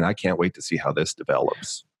you're like, man, I can't wait to see how this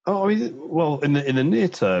develops? Oh, I mean, well, in the near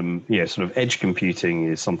term, sort of edge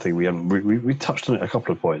computing is something we touched on it a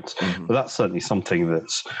couple of points, but that's certainly something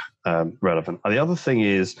that's relevant. And the other thing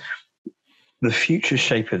is the future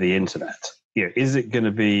shape of the internet. Is it going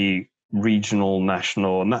to be regional,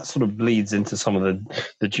 national, and that sort of bleeds into some of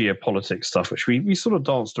the geopolitics stuff, which we sort of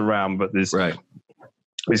danced around, but there's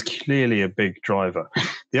clearly a big driver.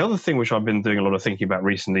 The other thing which I've been doing a lot of thinking about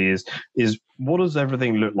recently is what does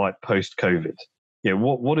everything look like post-COVID?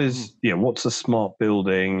 What's a smart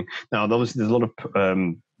building? Now, obviously, there's a lot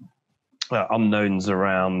of unknowns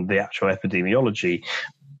around the actual epidemiology,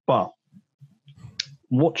 but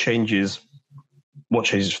what changes for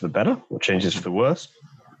the better? What changes for the worse?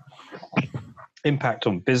 Impact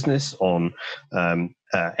on business, on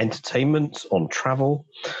entertainment, on travel.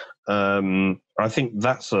 I think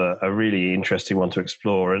that's a really interesting one to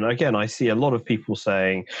explore. And again, I see a lot of people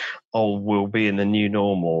saying, "Oh, we'll be in the new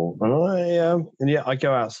normal." And I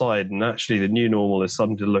go outside, and actually, the new normal is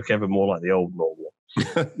starting to look ever more like the old normal.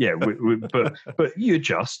 But you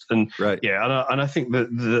adjust, and and I think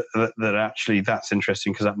that actually that's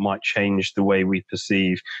interesting because that might change the way we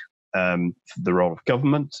perceive the role of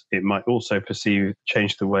government. It might also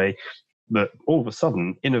change the way that all of a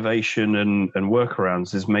sudden innovation and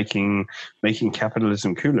workarounds is making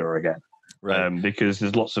capitalism cooler again. Right. Because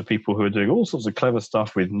there's lots of people who are doing all sorts of clever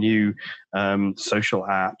stuff with new social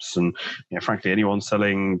apps, and frankly, anyone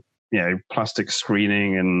selling plastic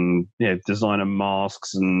screening and designer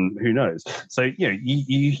masks and who knows. So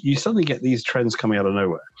you suddenly get these trends coming out of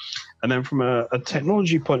nowhere, and then from a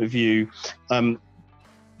technology point of view.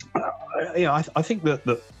 I think that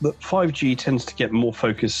 5G tends to get more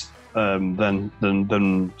focus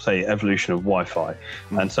than say evolution of Wi-Fi,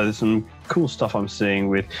 and so there's some cool stuff I'm seeing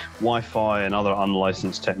with Wi-Fi and other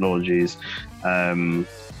unlicensed technologies, and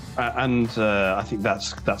I think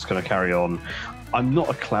that's going to carry on. I'm not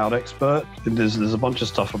a cloud expert. There's a bunch of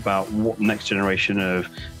stuff about what next generation of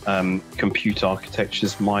compute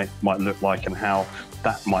architectures might look like and how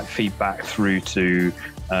that might feed back through to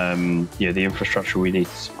the infrastructure we need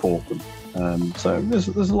to support them. So there's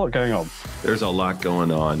a lot going on. There's a lot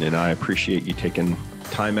going on, and I appreciate you taking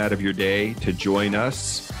time out of your day to join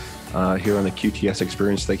us here on the QTS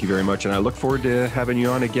Experience. Thank you very much, and I look forward to having you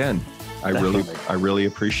on again. I really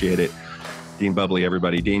appreciate it. Dean Bubley,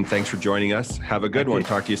 everybody. Dean, thanks for joining us. Have a good one.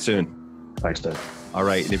 Talk to you soon. Thanks, Dave. All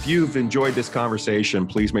right, and if you've enjoyed this conversation,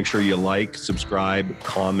 please make sure you like, subscribe,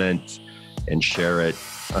 comment, and share it.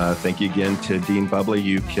 Thank you again to Dean Bubley.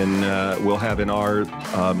 You can, we'll have in our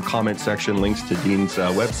comment section links to Dean's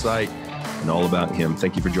website and all about him.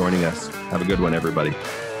 Thank you for joining us. Have a good one, everybody.